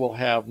Hitler will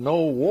have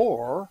no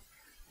war,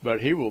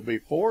 but he will be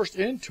forced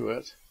into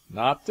it,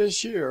 not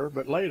this year,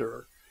 but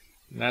later.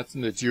 And that's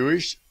in the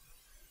Jewish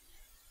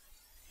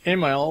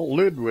Emil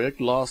Ludwig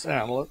Los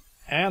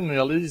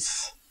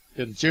Angeles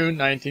in June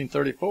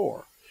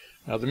 1934.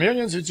 Now, the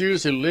millions of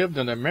Jews who lived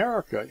in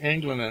America,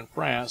 England, and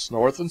France,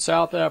 North and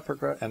South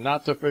Africa, and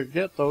not to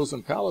forget those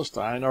in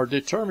Palestine, are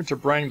determined to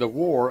bring the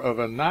war of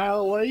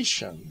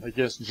annihilation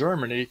against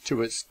Germany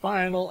to its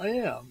final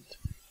end.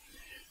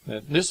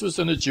 Now, this was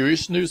in the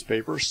Jewish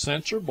newspaper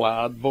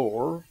Centerblad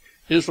Boer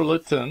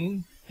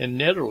Israeliten in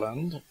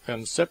Netherlands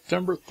on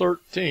September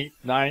 13,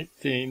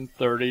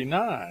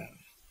 1939.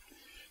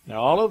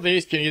 Now, all of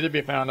these can either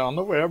be found on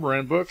the web or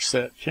in books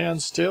that can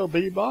still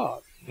be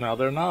bought. Now,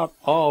 they're not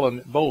all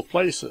in both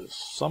places.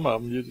 Some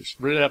of them you just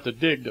really have to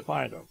dig to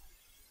find them.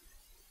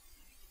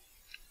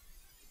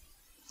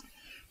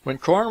 When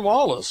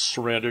Cornwallis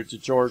surrendered to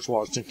George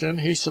Washington,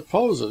 he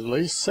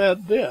supposedly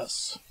said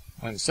this,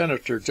 and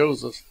Senator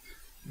Joseph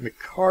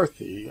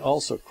McCarthy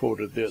also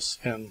quoted this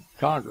in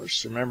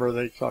Congress. Remember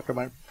they talk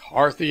about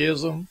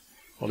McCarthyism?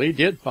 Well, he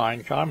did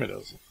find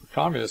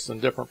communists in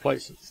different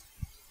places.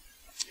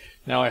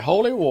 Now, a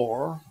holy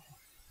war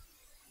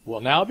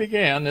will now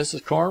begin, this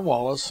is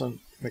Cornwallis and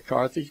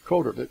McCarthy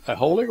quoted it, a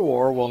holy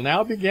war will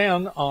now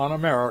begin on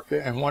America,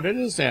 and when it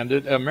is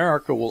ended,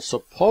 America will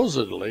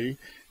supposedly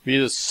be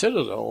the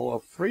citadel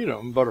of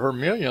freedom, but her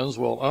millions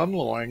will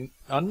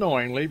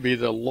unknowingly be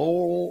the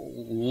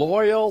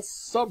loyal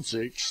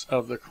subjects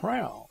of the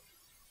crown.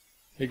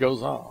 He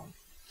goes on.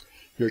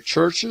 Your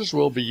churches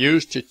will be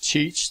used to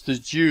teach the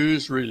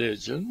Jews'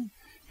 religion,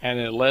 and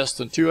in less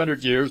than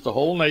 200 years, the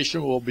whole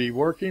nation will be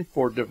working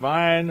for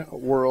divine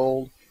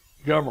world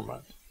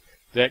government.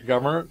 That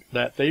government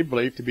that they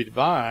believe to be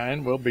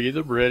divine will be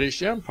the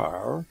British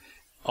Empire.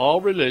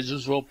 All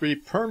religions will be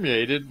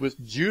permeated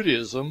with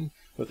Judaism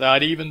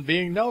without even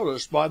being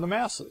noticed by the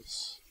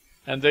masses,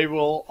 and they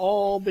will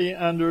all be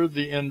under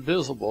the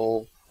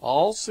invisible,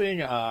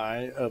 all-seeing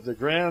eye of the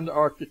grand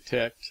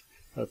architect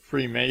of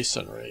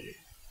Freemasonry.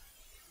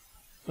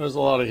 There's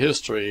a lot of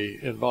history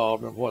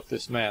involved in what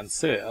this man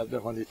said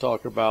when you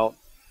talk about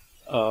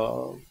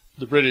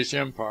the British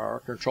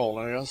Empire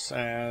controlling us,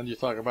 and you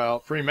talk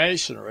about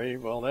Freemasonry.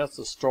 Well, that's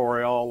a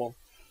story all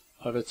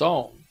of its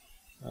own.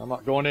 I'm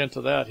not going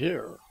into that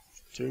here.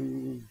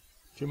 Too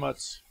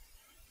much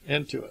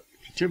into it.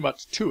 Too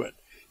much to it.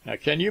 Now,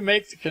 can you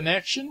make the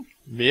connection?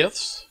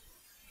 Myths?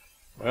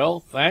 Well,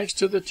 thanks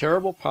to the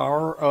terrible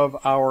power of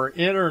our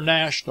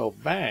international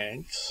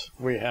banks,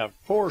 we have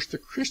forced the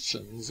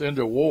Christians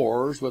into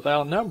wars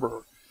without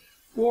number.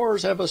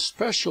 Wars have a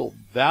special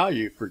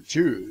value for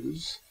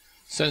Jews,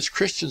 since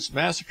Christians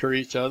massacre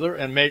each other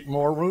and make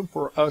more room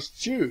for us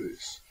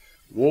Jews.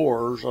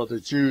 Wars are the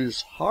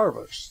Jews'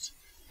 harvest.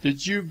 The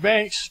Jew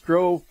banks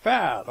grow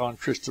fat on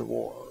Christian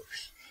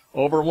wars.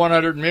 Over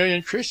 100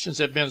 million Christians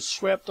have been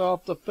swept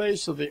off the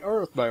face of the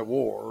earth by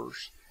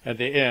wars, and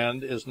the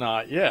end is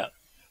not yet.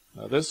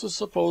 Now, this was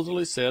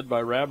supposedly said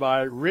by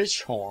Rabbi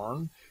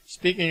Richhorn,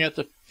 speaking at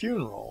the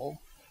funeral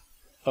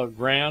of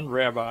Grand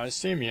Rabbi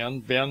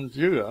Simeon ben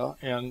Judah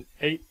in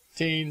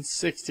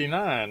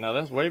 1869. Now,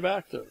 that's way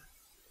back there.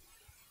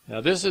 Now,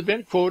 this has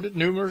been quoted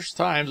numerous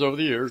times over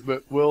the years,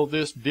 but will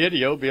this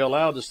video be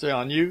allowed to stay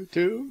on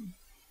YouTube?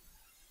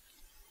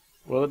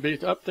 Will it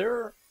be up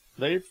there?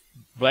 They've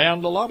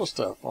banned a lot of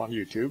stuff on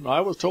YouTube.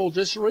 I was told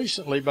just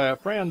recently by a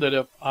friend that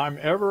if I'm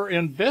ever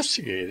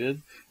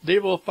investigated, they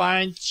will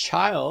find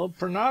child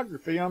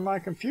pornography on my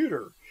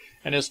computer.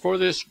 And as for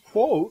this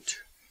quote,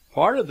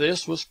 part of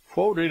this was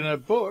quoted in a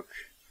book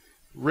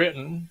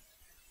written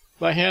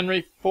by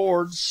Henry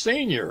Ford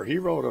Sr. He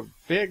wrote a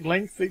big,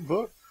 lengthy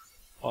book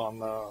on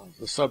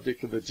the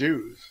subject of the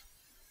Jews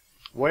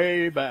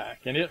way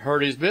back, and it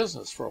hurt his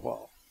business for a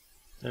while.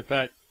 In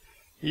fact,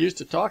 he used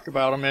to talk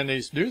about them in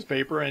his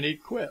newspaper, and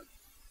he'd quit.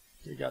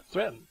 He got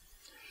threatened.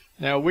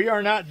 Now, we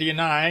are not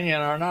denying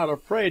and are not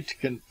afraid to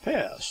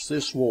confess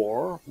this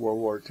war, World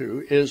War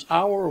II, is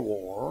our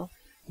war,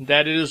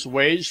 that it is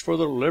waged for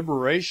the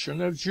liberation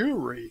of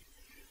Jewry.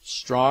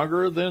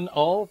 Stronger than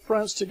all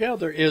fronts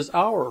together is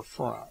our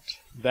front,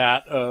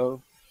 that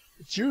of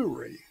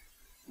Jewry.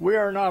 We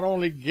are not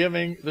only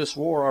giving this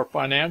war our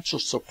financial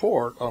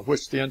support, on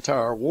which the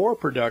entire war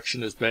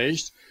production is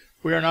based,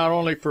 we are not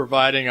only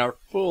providing our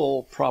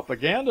full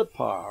propaganda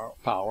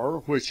power,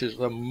 which is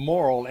the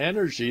moral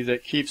energy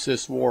that keeps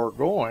this war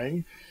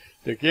going.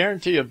 The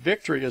guarantee of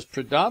victory is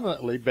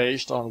predominantly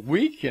based on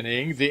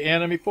weakening the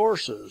enemy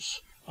forces,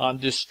 on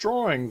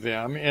destroying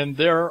them in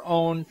their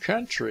own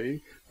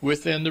country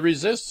within the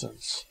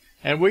resistance.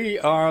 And we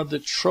are the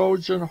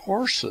Trojan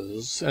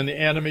horses in the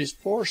enemy's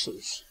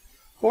fortress.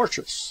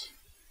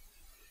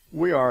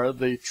 We are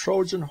the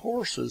Trojan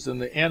horses in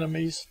the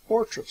enemy's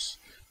fortress.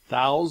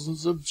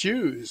 Thousands of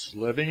Jews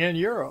living in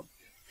Europe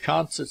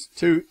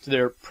constitute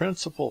their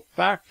principal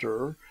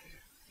factor,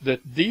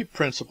 the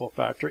principal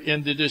factor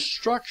in the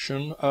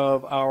destruction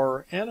of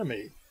our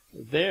enemy.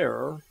 They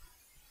are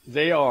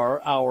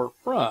our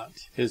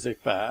front, is a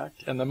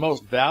fact, and the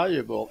most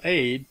valuable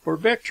aid for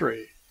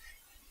victory.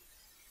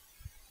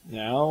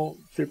 Now,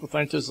 people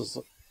think this is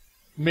a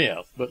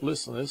myth, but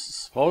listen, this is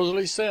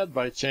supposedly said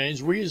by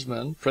James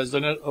Wiesman,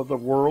 president of the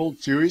World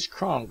Jewish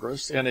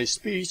Congress, in a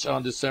speech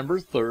on December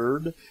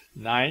 3rd,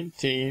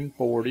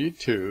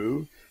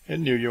 1942,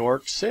 in New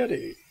York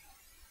City.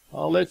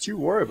 I'll let you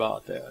worry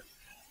about that.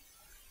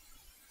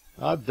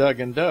 I've dug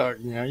and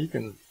dug. You know, you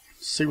can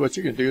see what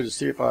you can do to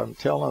see if I'm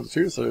telling the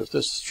truth, or if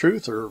this is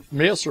truth or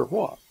myths or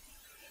what.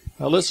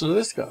 Now listen to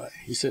this guy.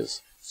 He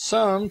says,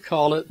 some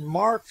call it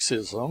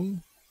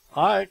Marxism.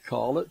 I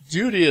call it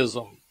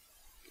Judaism.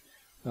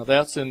 Now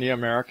that's in the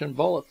American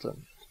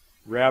Bulletin.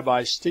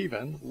 Rabbi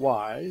Stephen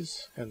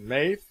Wise, on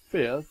May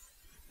 5th,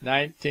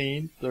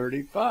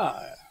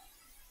 1935.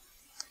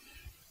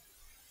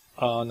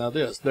 Now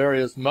there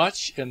is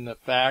much in the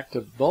fact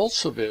of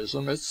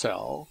Bolshevism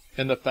itself,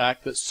 in the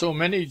fact that so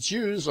many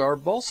Jews are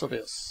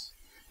Bolshevists,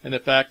 in the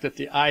fact that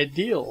the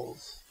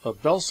ideals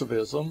of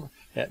Bolshevism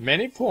at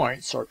many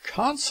points are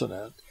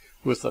consonant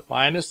with the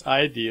finest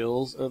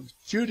ideals of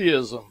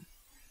Judaism.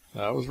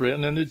 That was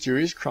written in the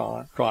Jewish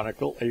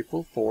Chronicle,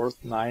 April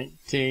 4th,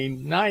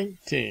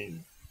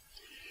 1919.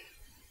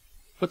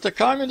 But the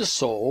communist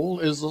soul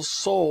is the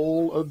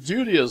soul of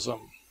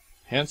Judaism.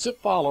 Hence it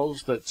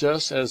follows that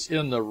just as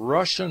in the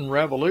Russian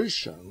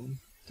Revolution,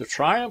 the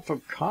triumph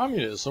of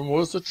communism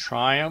was the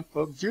triumph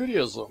of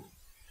Judaism,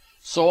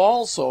 so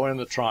also in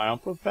the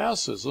triumph of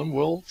fascism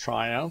will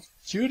triumph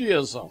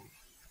Judaism.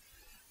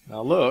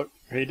 Now look,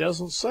 he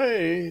doesn't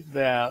say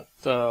that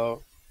the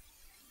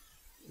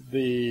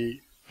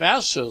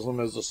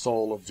fascism is the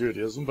soul of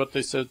Judaism, but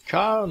they said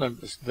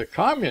the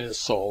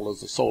communist soul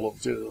is the soul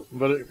of Judaism.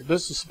 But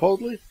this is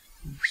supposedly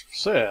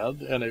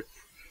said, and it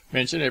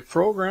mentioned a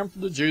program for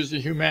the Jews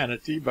and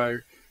humanity by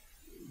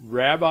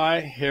Rabbi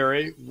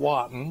Harry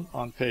Watton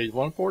on page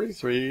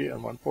 143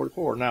 and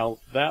 144. Now,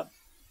 that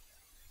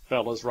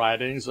fellow's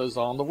writings is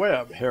on the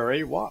web,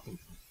 Harry Watton.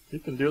 You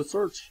can do a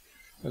search.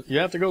 You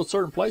have to go to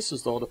certain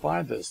places, though, to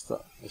find this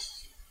stuff.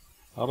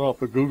 I don't know if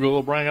Google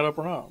will bring it up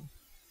or not.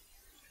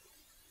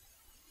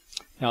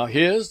 Now,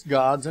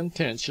 God's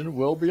intention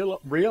will be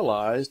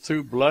realized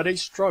through bloody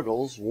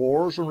struggles,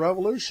 wars, and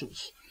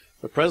revolutions.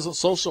 The present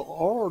social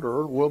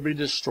order will be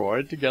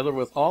destroyed together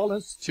with all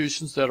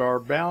institutions that are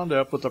bound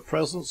up with the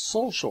present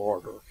social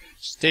order.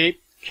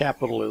 State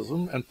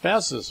capitalism and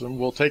fascism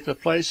will take the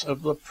place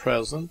of the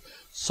present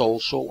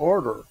social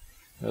order.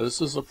 Now,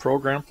 this is a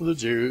program for the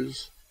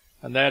Jews,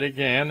 and that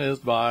again is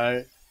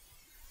by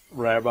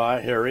Rabbi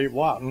Harry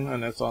Watton,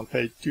 and it's on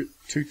page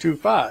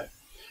 225.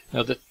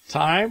 Now, the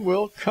time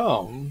will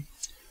come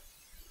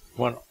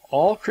when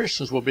all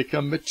Christians will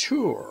become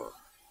mature.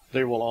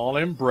 They will all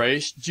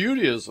embrace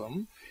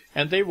Judaism,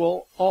 and they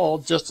will all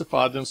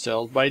justify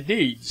themselves by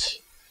deeds.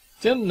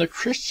 Then the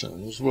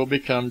Christians will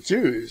become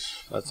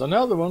Jews. That's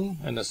another one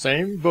in the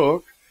same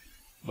book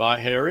by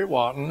Harry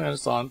Watton, and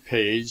it's on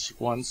page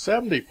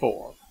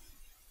 174.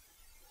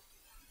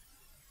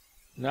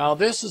 Now,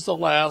 this is the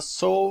last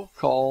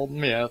so-called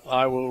myth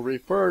I will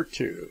refer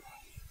to.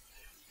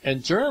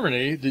 In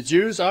Germany, the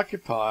Jews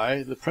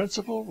occupy the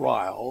principal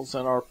aisles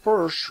and are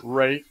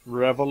first-rate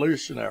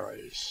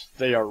revolutionaries.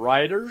 They are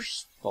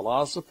writers,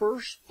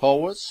 philosophers,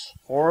 poets,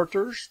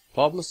 orators,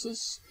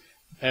 publicists,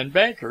 and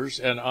bankers,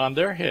 and on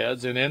their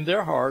heads and in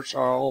their hearts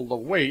are all the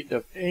weight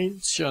of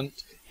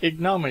ancient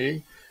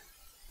ignominy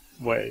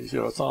ways.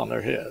 It's on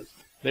their heads.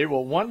 They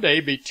will one day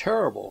be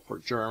terrible for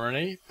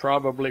Germany,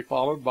 probably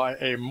followed by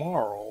a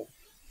moral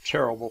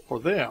terrible for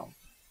them.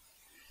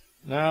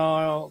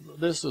 Now,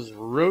 this is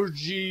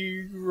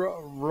Rogi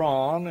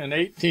Ron in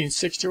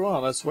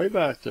 1861. That's way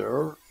back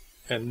there.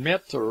 And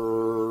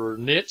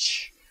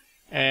Metternich.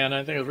 And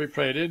I think it was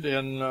reprinted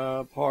in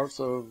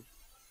parts of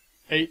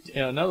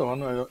another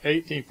one,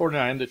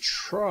 1849, The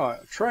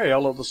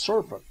Trail of the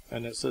Serpent.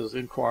 And it says,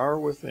 Inquire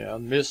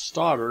Within, Miss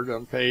Stoddard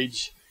on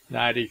page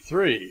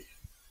 93.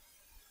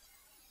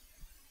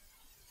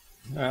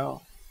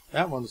 Now,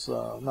 that one's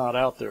not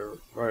out there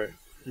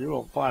you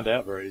won't find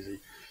that very easy.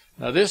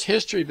 Now, this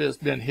history has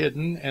been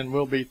hidden and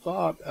will be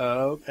thought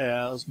of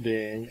as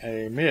being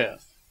a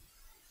myth.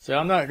 See,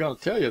 I'm not going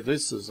to tell you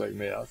this is a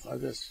myth.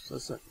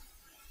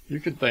 You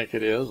can think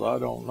it is. I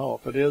don't know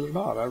if it is or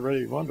not. I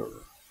really wonder.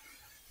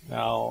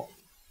 Now,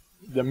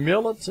 the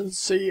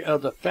militancy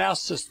of the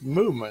fascist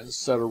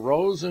movements that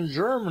arose in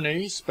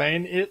Germany,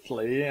 Spain,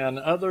 Italy, and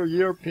other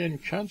European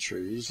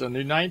countries in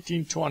the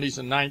 1920s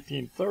and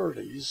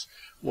 1930s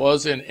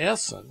was, in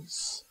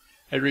essence,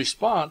 a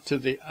response to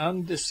the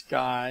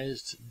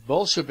undisguised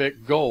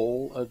Bolshevik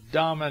goal of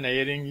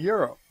dominating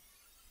Europe.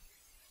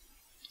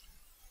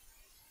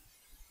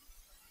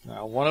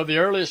 Now, one of the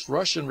earliest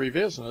Russian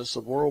revisionists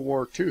of World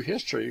War II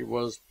history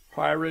was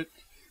Pirate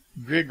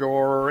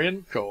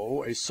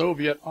Grigorenko, a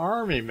Soviet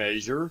Army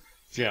major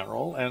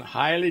general and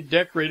highly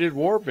decorated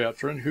war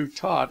veteran who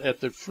taught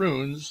at the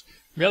Frunze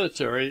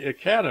Military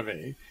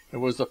Academy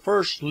and was the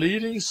first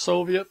leading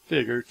Soviet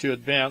figure to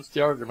advance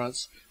the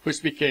arguments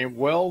which became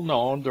well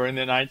known during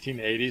the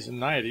 1980s and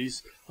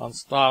 90s on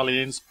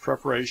Stalin's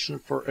preparation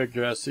for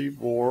aggressive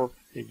war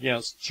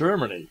against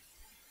Germany. It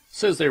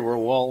says they were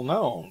well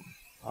known.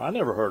 I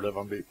never heard of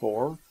them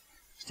before.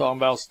 It's talking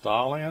about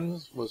Stalin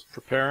was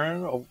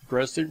preparing an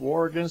aggressive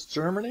war against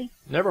Germany.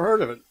 Never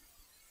heard of it.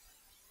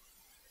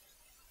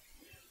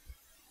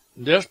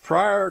 Just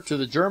prior to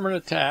the German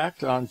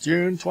attack on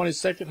June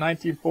 22,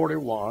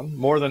 1941,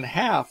 more than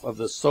half of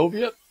the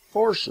Soviet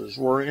forces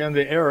were in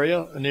the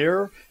area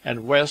near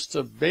and west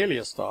of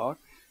Bialystok,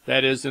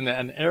 that is, in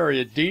an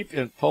area deep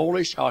in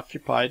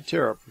Polish-occupied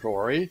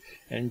territory,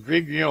 and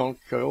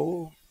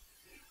Grigorenko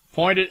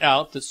pointed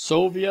out that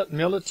Soviet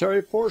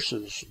military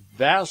forces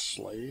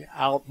vastly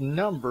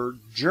outnumbered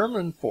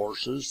German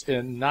forces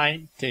in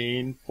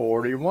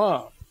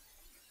 1941.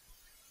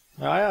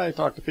 Now, I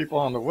talk to people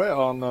on the web,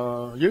 on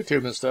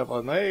YouTube and stuff,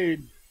 and they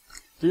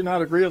do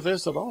not agree with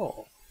this at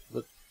all.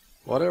 But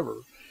whatever.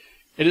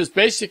 It is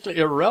basically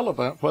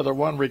irrelevant whether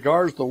one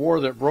regards the war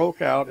that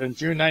broke out in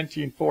June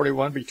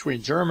 1941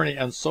 between Germany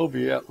and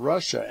Soviet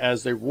Russia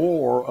as a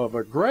war of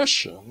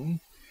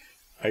aggression,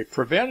 a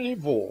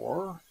preventative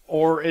war,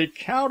 or a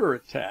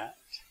counterattack.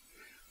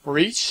 For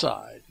each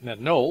side,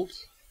 and note,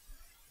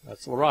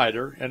 that's the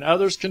writer, and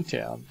others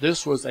contend,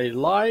 this was a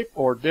life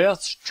or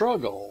death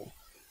struggle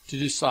to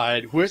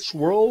decide which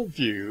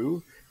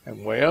worldview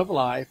and way of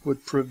life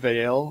would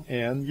prevail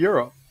in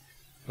Europe?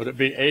 Would it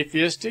be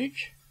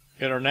atheistic,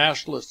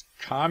 internationalist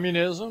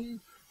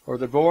communism, or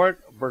the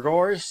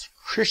bourgeois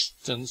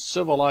Christian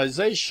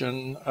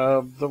civilization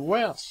of the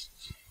West?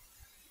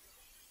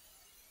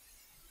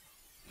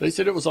 They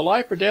said it was a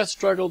life or death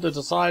struggle to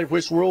decide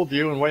which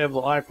worldview and way of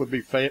life would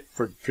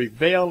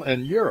prevail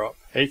in Europe,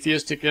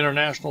 atheistic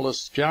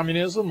internationalist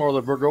communism or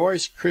the bourgeois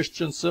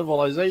Christian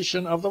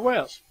civilization of the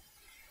West.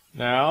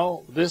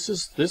 Now, this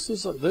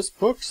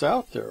book's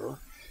out there.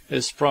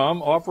 It's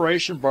from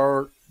Operation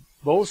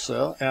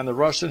Barbarossa and the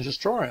Russian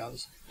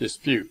Historians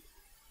Dispute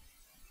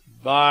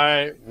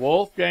by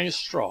Wolfgang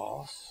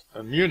Strauss,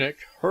 Munich,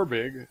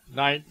 Herbig,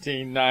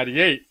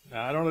 1998.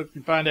 Now, I don't know if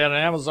you can find that on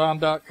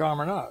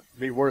Amazon.com or not. It'd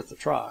be worth a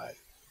try.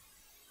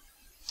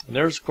 And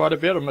there's quite a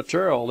bit of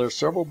material. There's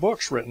several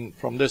books written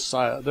from this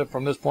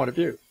point of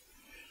view.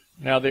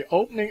 Now, the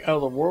opening of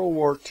the World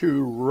War II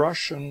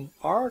Russian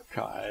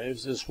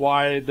archives is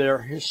why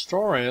their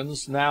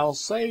historians now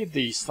say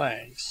these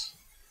things.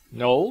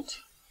 Nolte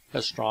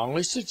has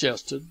strongly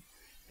suggested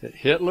that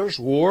Hitler's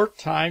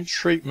wartime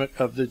treatment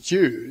of the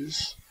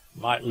Jews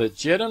might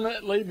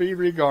legitimately be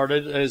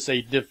regarded as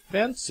a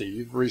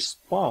defensive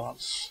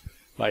response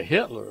by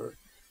Hitler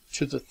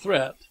to the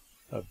threat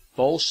of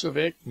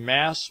Bolshevik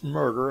mass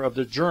murder of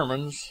the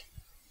Germans.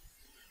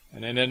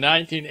 And in a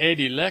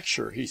 1980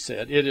 lecture, he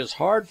said, it is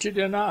hard to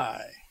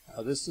deny,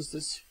 now this is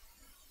this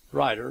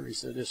writer, he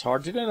said, it's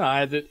hard to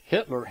deny that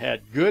Hitler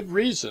had good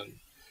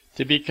reason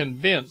to be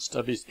convinced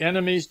of his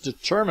enemy's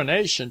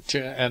determination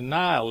to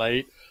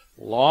annihilate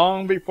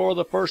long before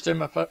the first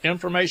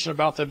information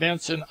about the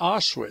events in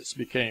Auschwitz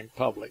became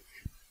public.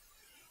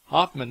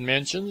 Hoffman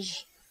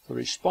mentions the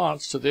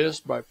response to this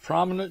by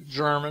prominent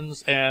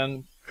Germans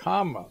and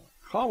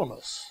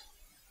columnists.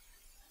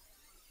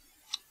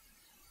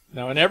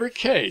 Now, in every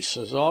case,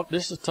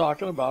 this is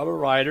talking about a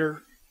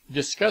writer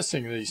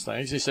discussing these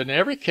things. He said, in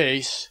every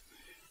case,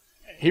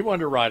 he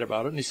wanted to write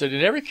about it, and he said,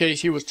 in every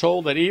case, he was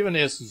told that even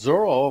if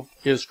Zorov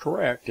is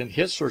correct and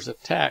Hitler's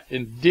attack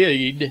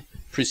indeed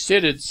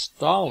preceded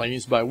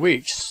Stalin's by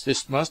weeks,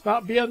 this must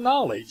not be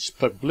acknowledged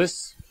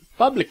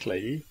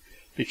publicly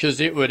because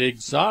it would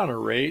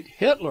exonerate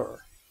Hitler.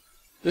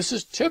 This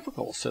is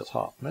typical, says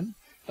Hoffman,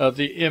 of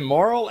the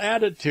immoral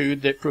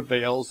attitude that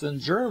prevails in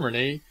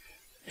Germany.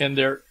 In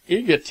their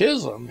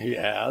egotism, he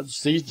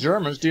adds, these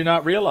Germans do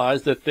not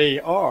realize that they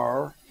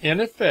are, in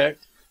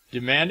effect,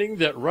 demanding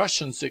that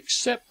Russians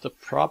accept the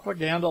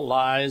propaganda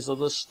lies of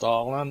the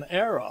Stalin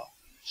era.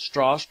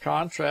 Strauss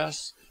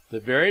contrasts the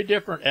very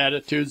different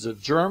attitudes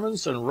of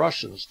Germans and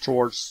Russians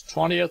towards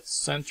 20th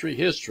century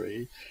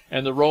history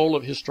and the role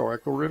of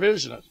historical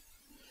revisionism.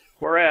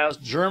 Whereas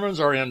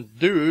Germans are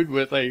endued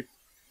with a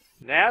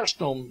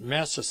national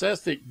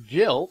narcissistic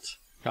guilt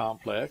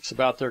complex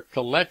about their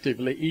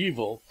collectively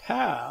evil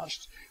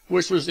past,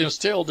 which was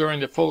instilled during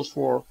the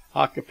post-war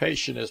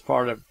occupation as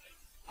part of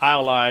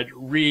Allied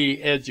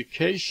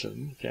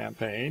re-education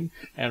campaign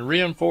and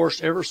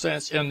reinforced ever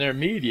since in their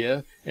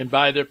media and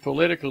by their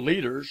political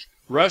leaders,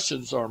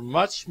 Russians are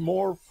much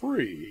more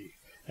free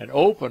and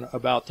open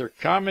about their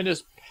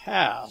communist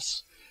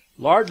past,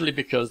 largely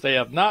because they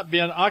have not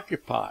been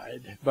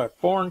occupied by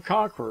foreign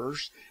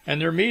conquerors and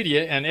their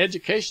media and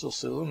educational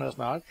system has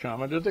not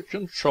come under the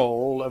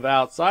control of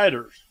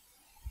outsiders.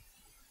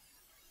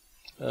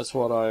 That's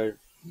what I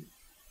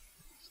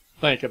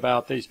think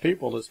about these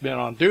people that's been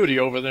on duty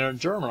over there in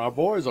Germany. Our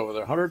boys over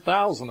there,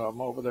 100,000 of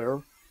them over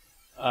there.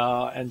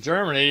 And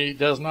Germany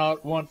does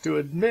not want to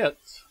admit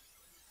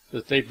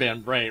that they've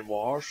been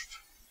brainwashed.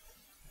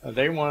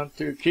 They want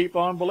to keep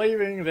on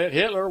believing that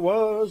Hitler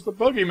was the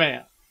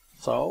boogeyman.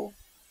 So,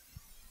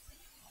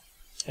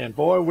 and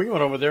boy, we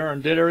went over there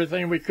and did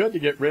everything we could to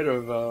get rid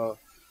of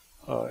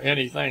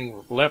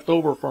anything left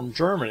over from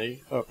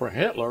Germany, from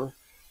Hitler.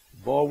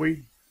 Boy,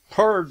 we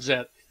purged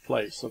that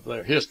place of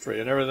their history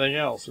and everything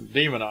else and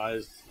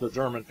demonized the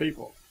German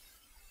people.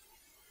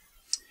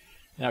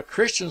 Now,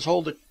 Christians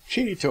hold the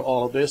key to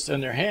all of this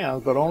in their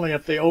hands, but only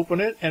if they open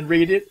it and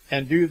read it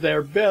and do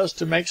their best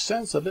to make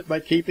sense of it by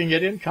keeping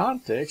it in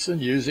context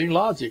and using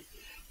logic.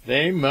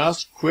 They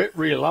must quit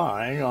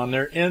relying on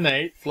their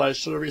innate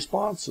fleshly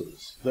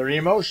responses, their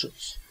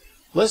emotions.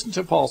 Listen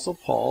to Apostle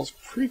Paul's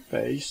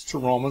preface to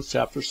Romans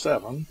chapter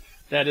 7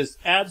 that is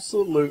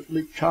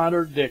absolutely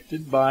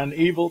contradicted by an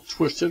evil,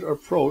 twisted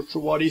approach to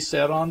what he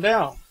said on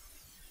down.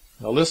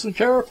 Now listen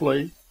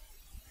carefully.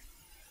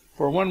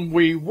 For when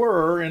we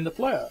were in the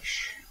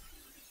flesh,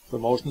 the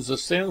motions of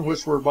sin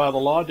which were by the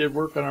law did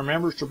work in our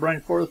members to bring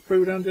forth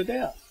fruit unto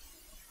death.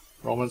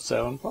 Romans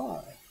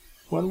 7:5.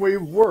 When we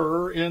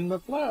were in the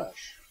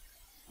flesh.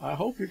 I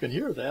hope you can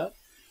hear that.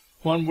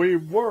 When we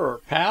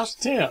were,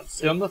 past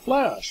tense, in the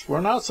flesh.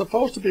 We're not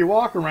supposed to be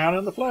walking around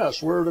in the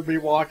flesh. We're to be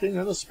walking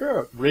in the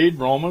Spirit. Read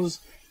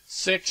Romans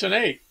 6 and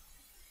 8.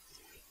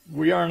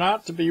 We are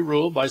not to be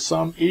ruled by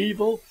some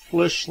evil,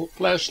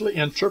 fleshly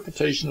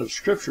interpretation of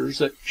Scriptures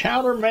that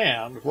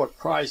countermand what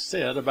Christ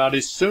said about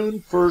his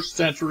soon first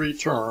century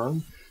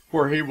return,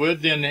 where he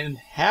would then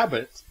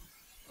inhabit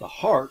the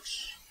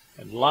hearts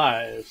and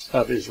lives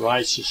of his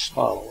righteous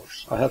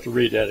followers. I have to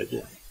read that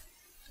again.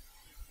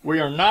 We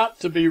are not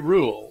to be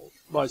ruled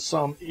by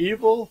some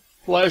evil,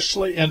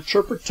 fleshly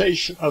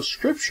interpretation of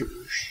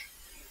Scriptures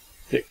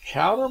that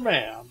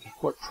countermand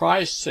what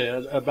Christ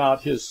said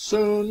about his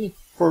soon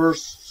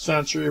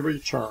first-century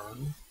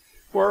return,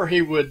 where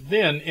he would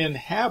then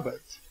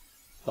inhabit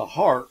the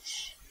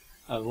hearts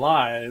and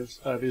lives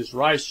of his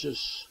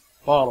righteous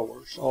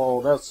followers.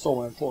 Oh, that's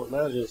so important.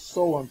 That is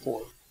so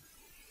important.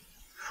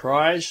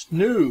 Christ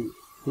knew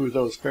who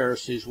those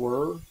Pharisees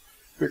were,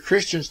 but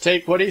Christians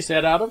take what he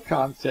said out of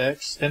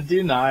context and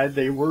deny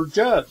they were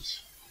judged.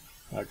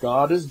 Now,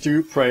 God is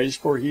due praise,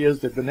 for he is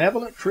the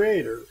benevolent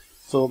creator,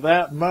 so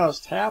that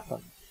must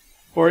happen,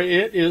 for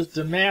it is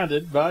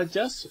demanded by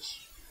justice.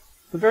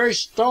 The very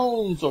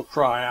stones will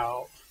cry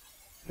out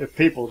if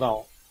people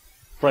don't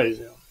praise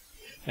him.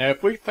 And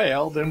if we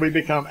fail, then we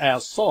become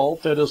as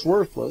salt that is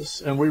worthless,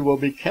 and we will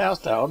be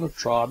cast out and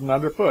trodden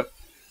underfoot.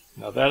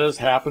 Now, that has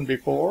happened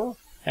before,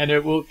 and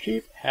it will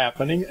keep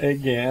happening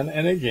again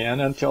and again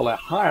until a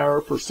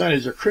higher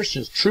percentage of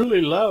Christians truly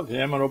love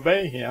him and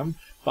obey him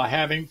by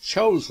having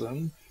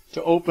chosen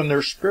to open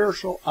their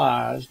spiritual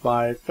eyes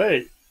by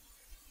faith.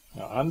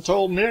 Now,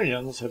 untold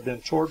millions have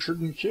been tortured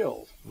and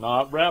killed,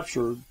 not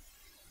raptured.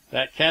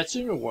 That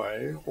catching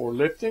away or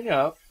lifting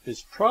up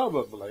is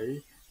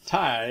probably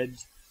tied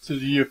to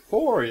the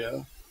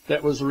euphoria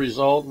that was a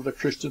result of the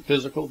Christian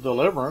physical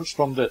deliverance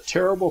from the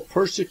terrible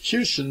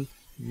persecution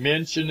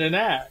mentioned in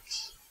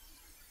Acts.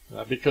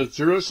 Now, because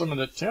Jerusalem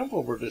and the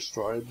temple were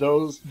destroyed,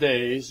 those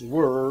days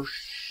were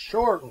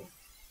shortened.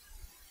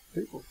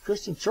 People,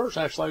 Christian church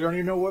actually don't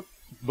even know what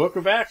the book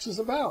of Acts is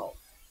about.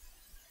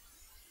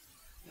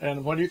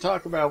 And when you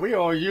talk about, we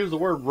all use the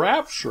word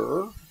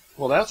rapture,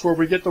 well, that's where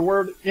we get the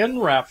word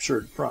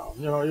enraptured from.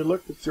 You know, you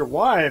look at your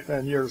wife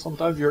and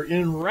sometimes you're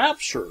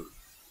enraptured.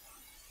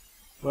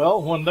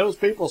 Well, when those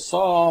people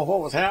saw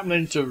what was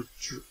happening to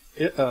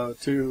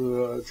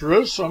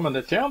Jerusalem and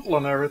the temple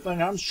and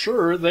everything, I'm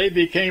sure they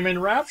became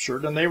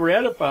enraptured and they were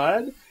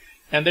edified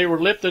and they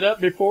were lifted up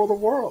before the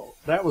world.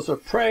 That was a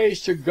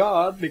praise to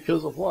God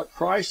because of what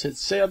Christ had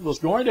said was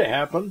going to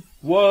happen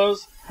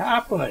was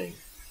happening.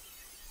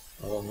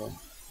 I don't know.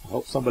 I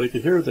hope somebody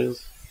could hear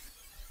this.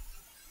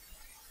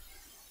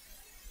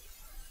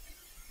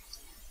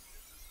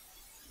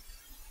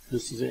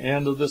 This is the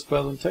end of this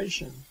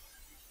presentation.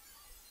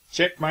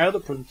 Check my other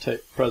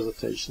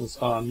presentations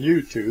on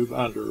YouTube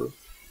under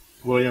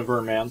William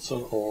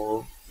Vermanson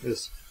or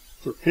Mr.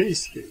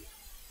 Peasky.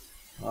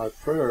 My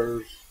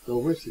prayers go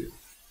with you.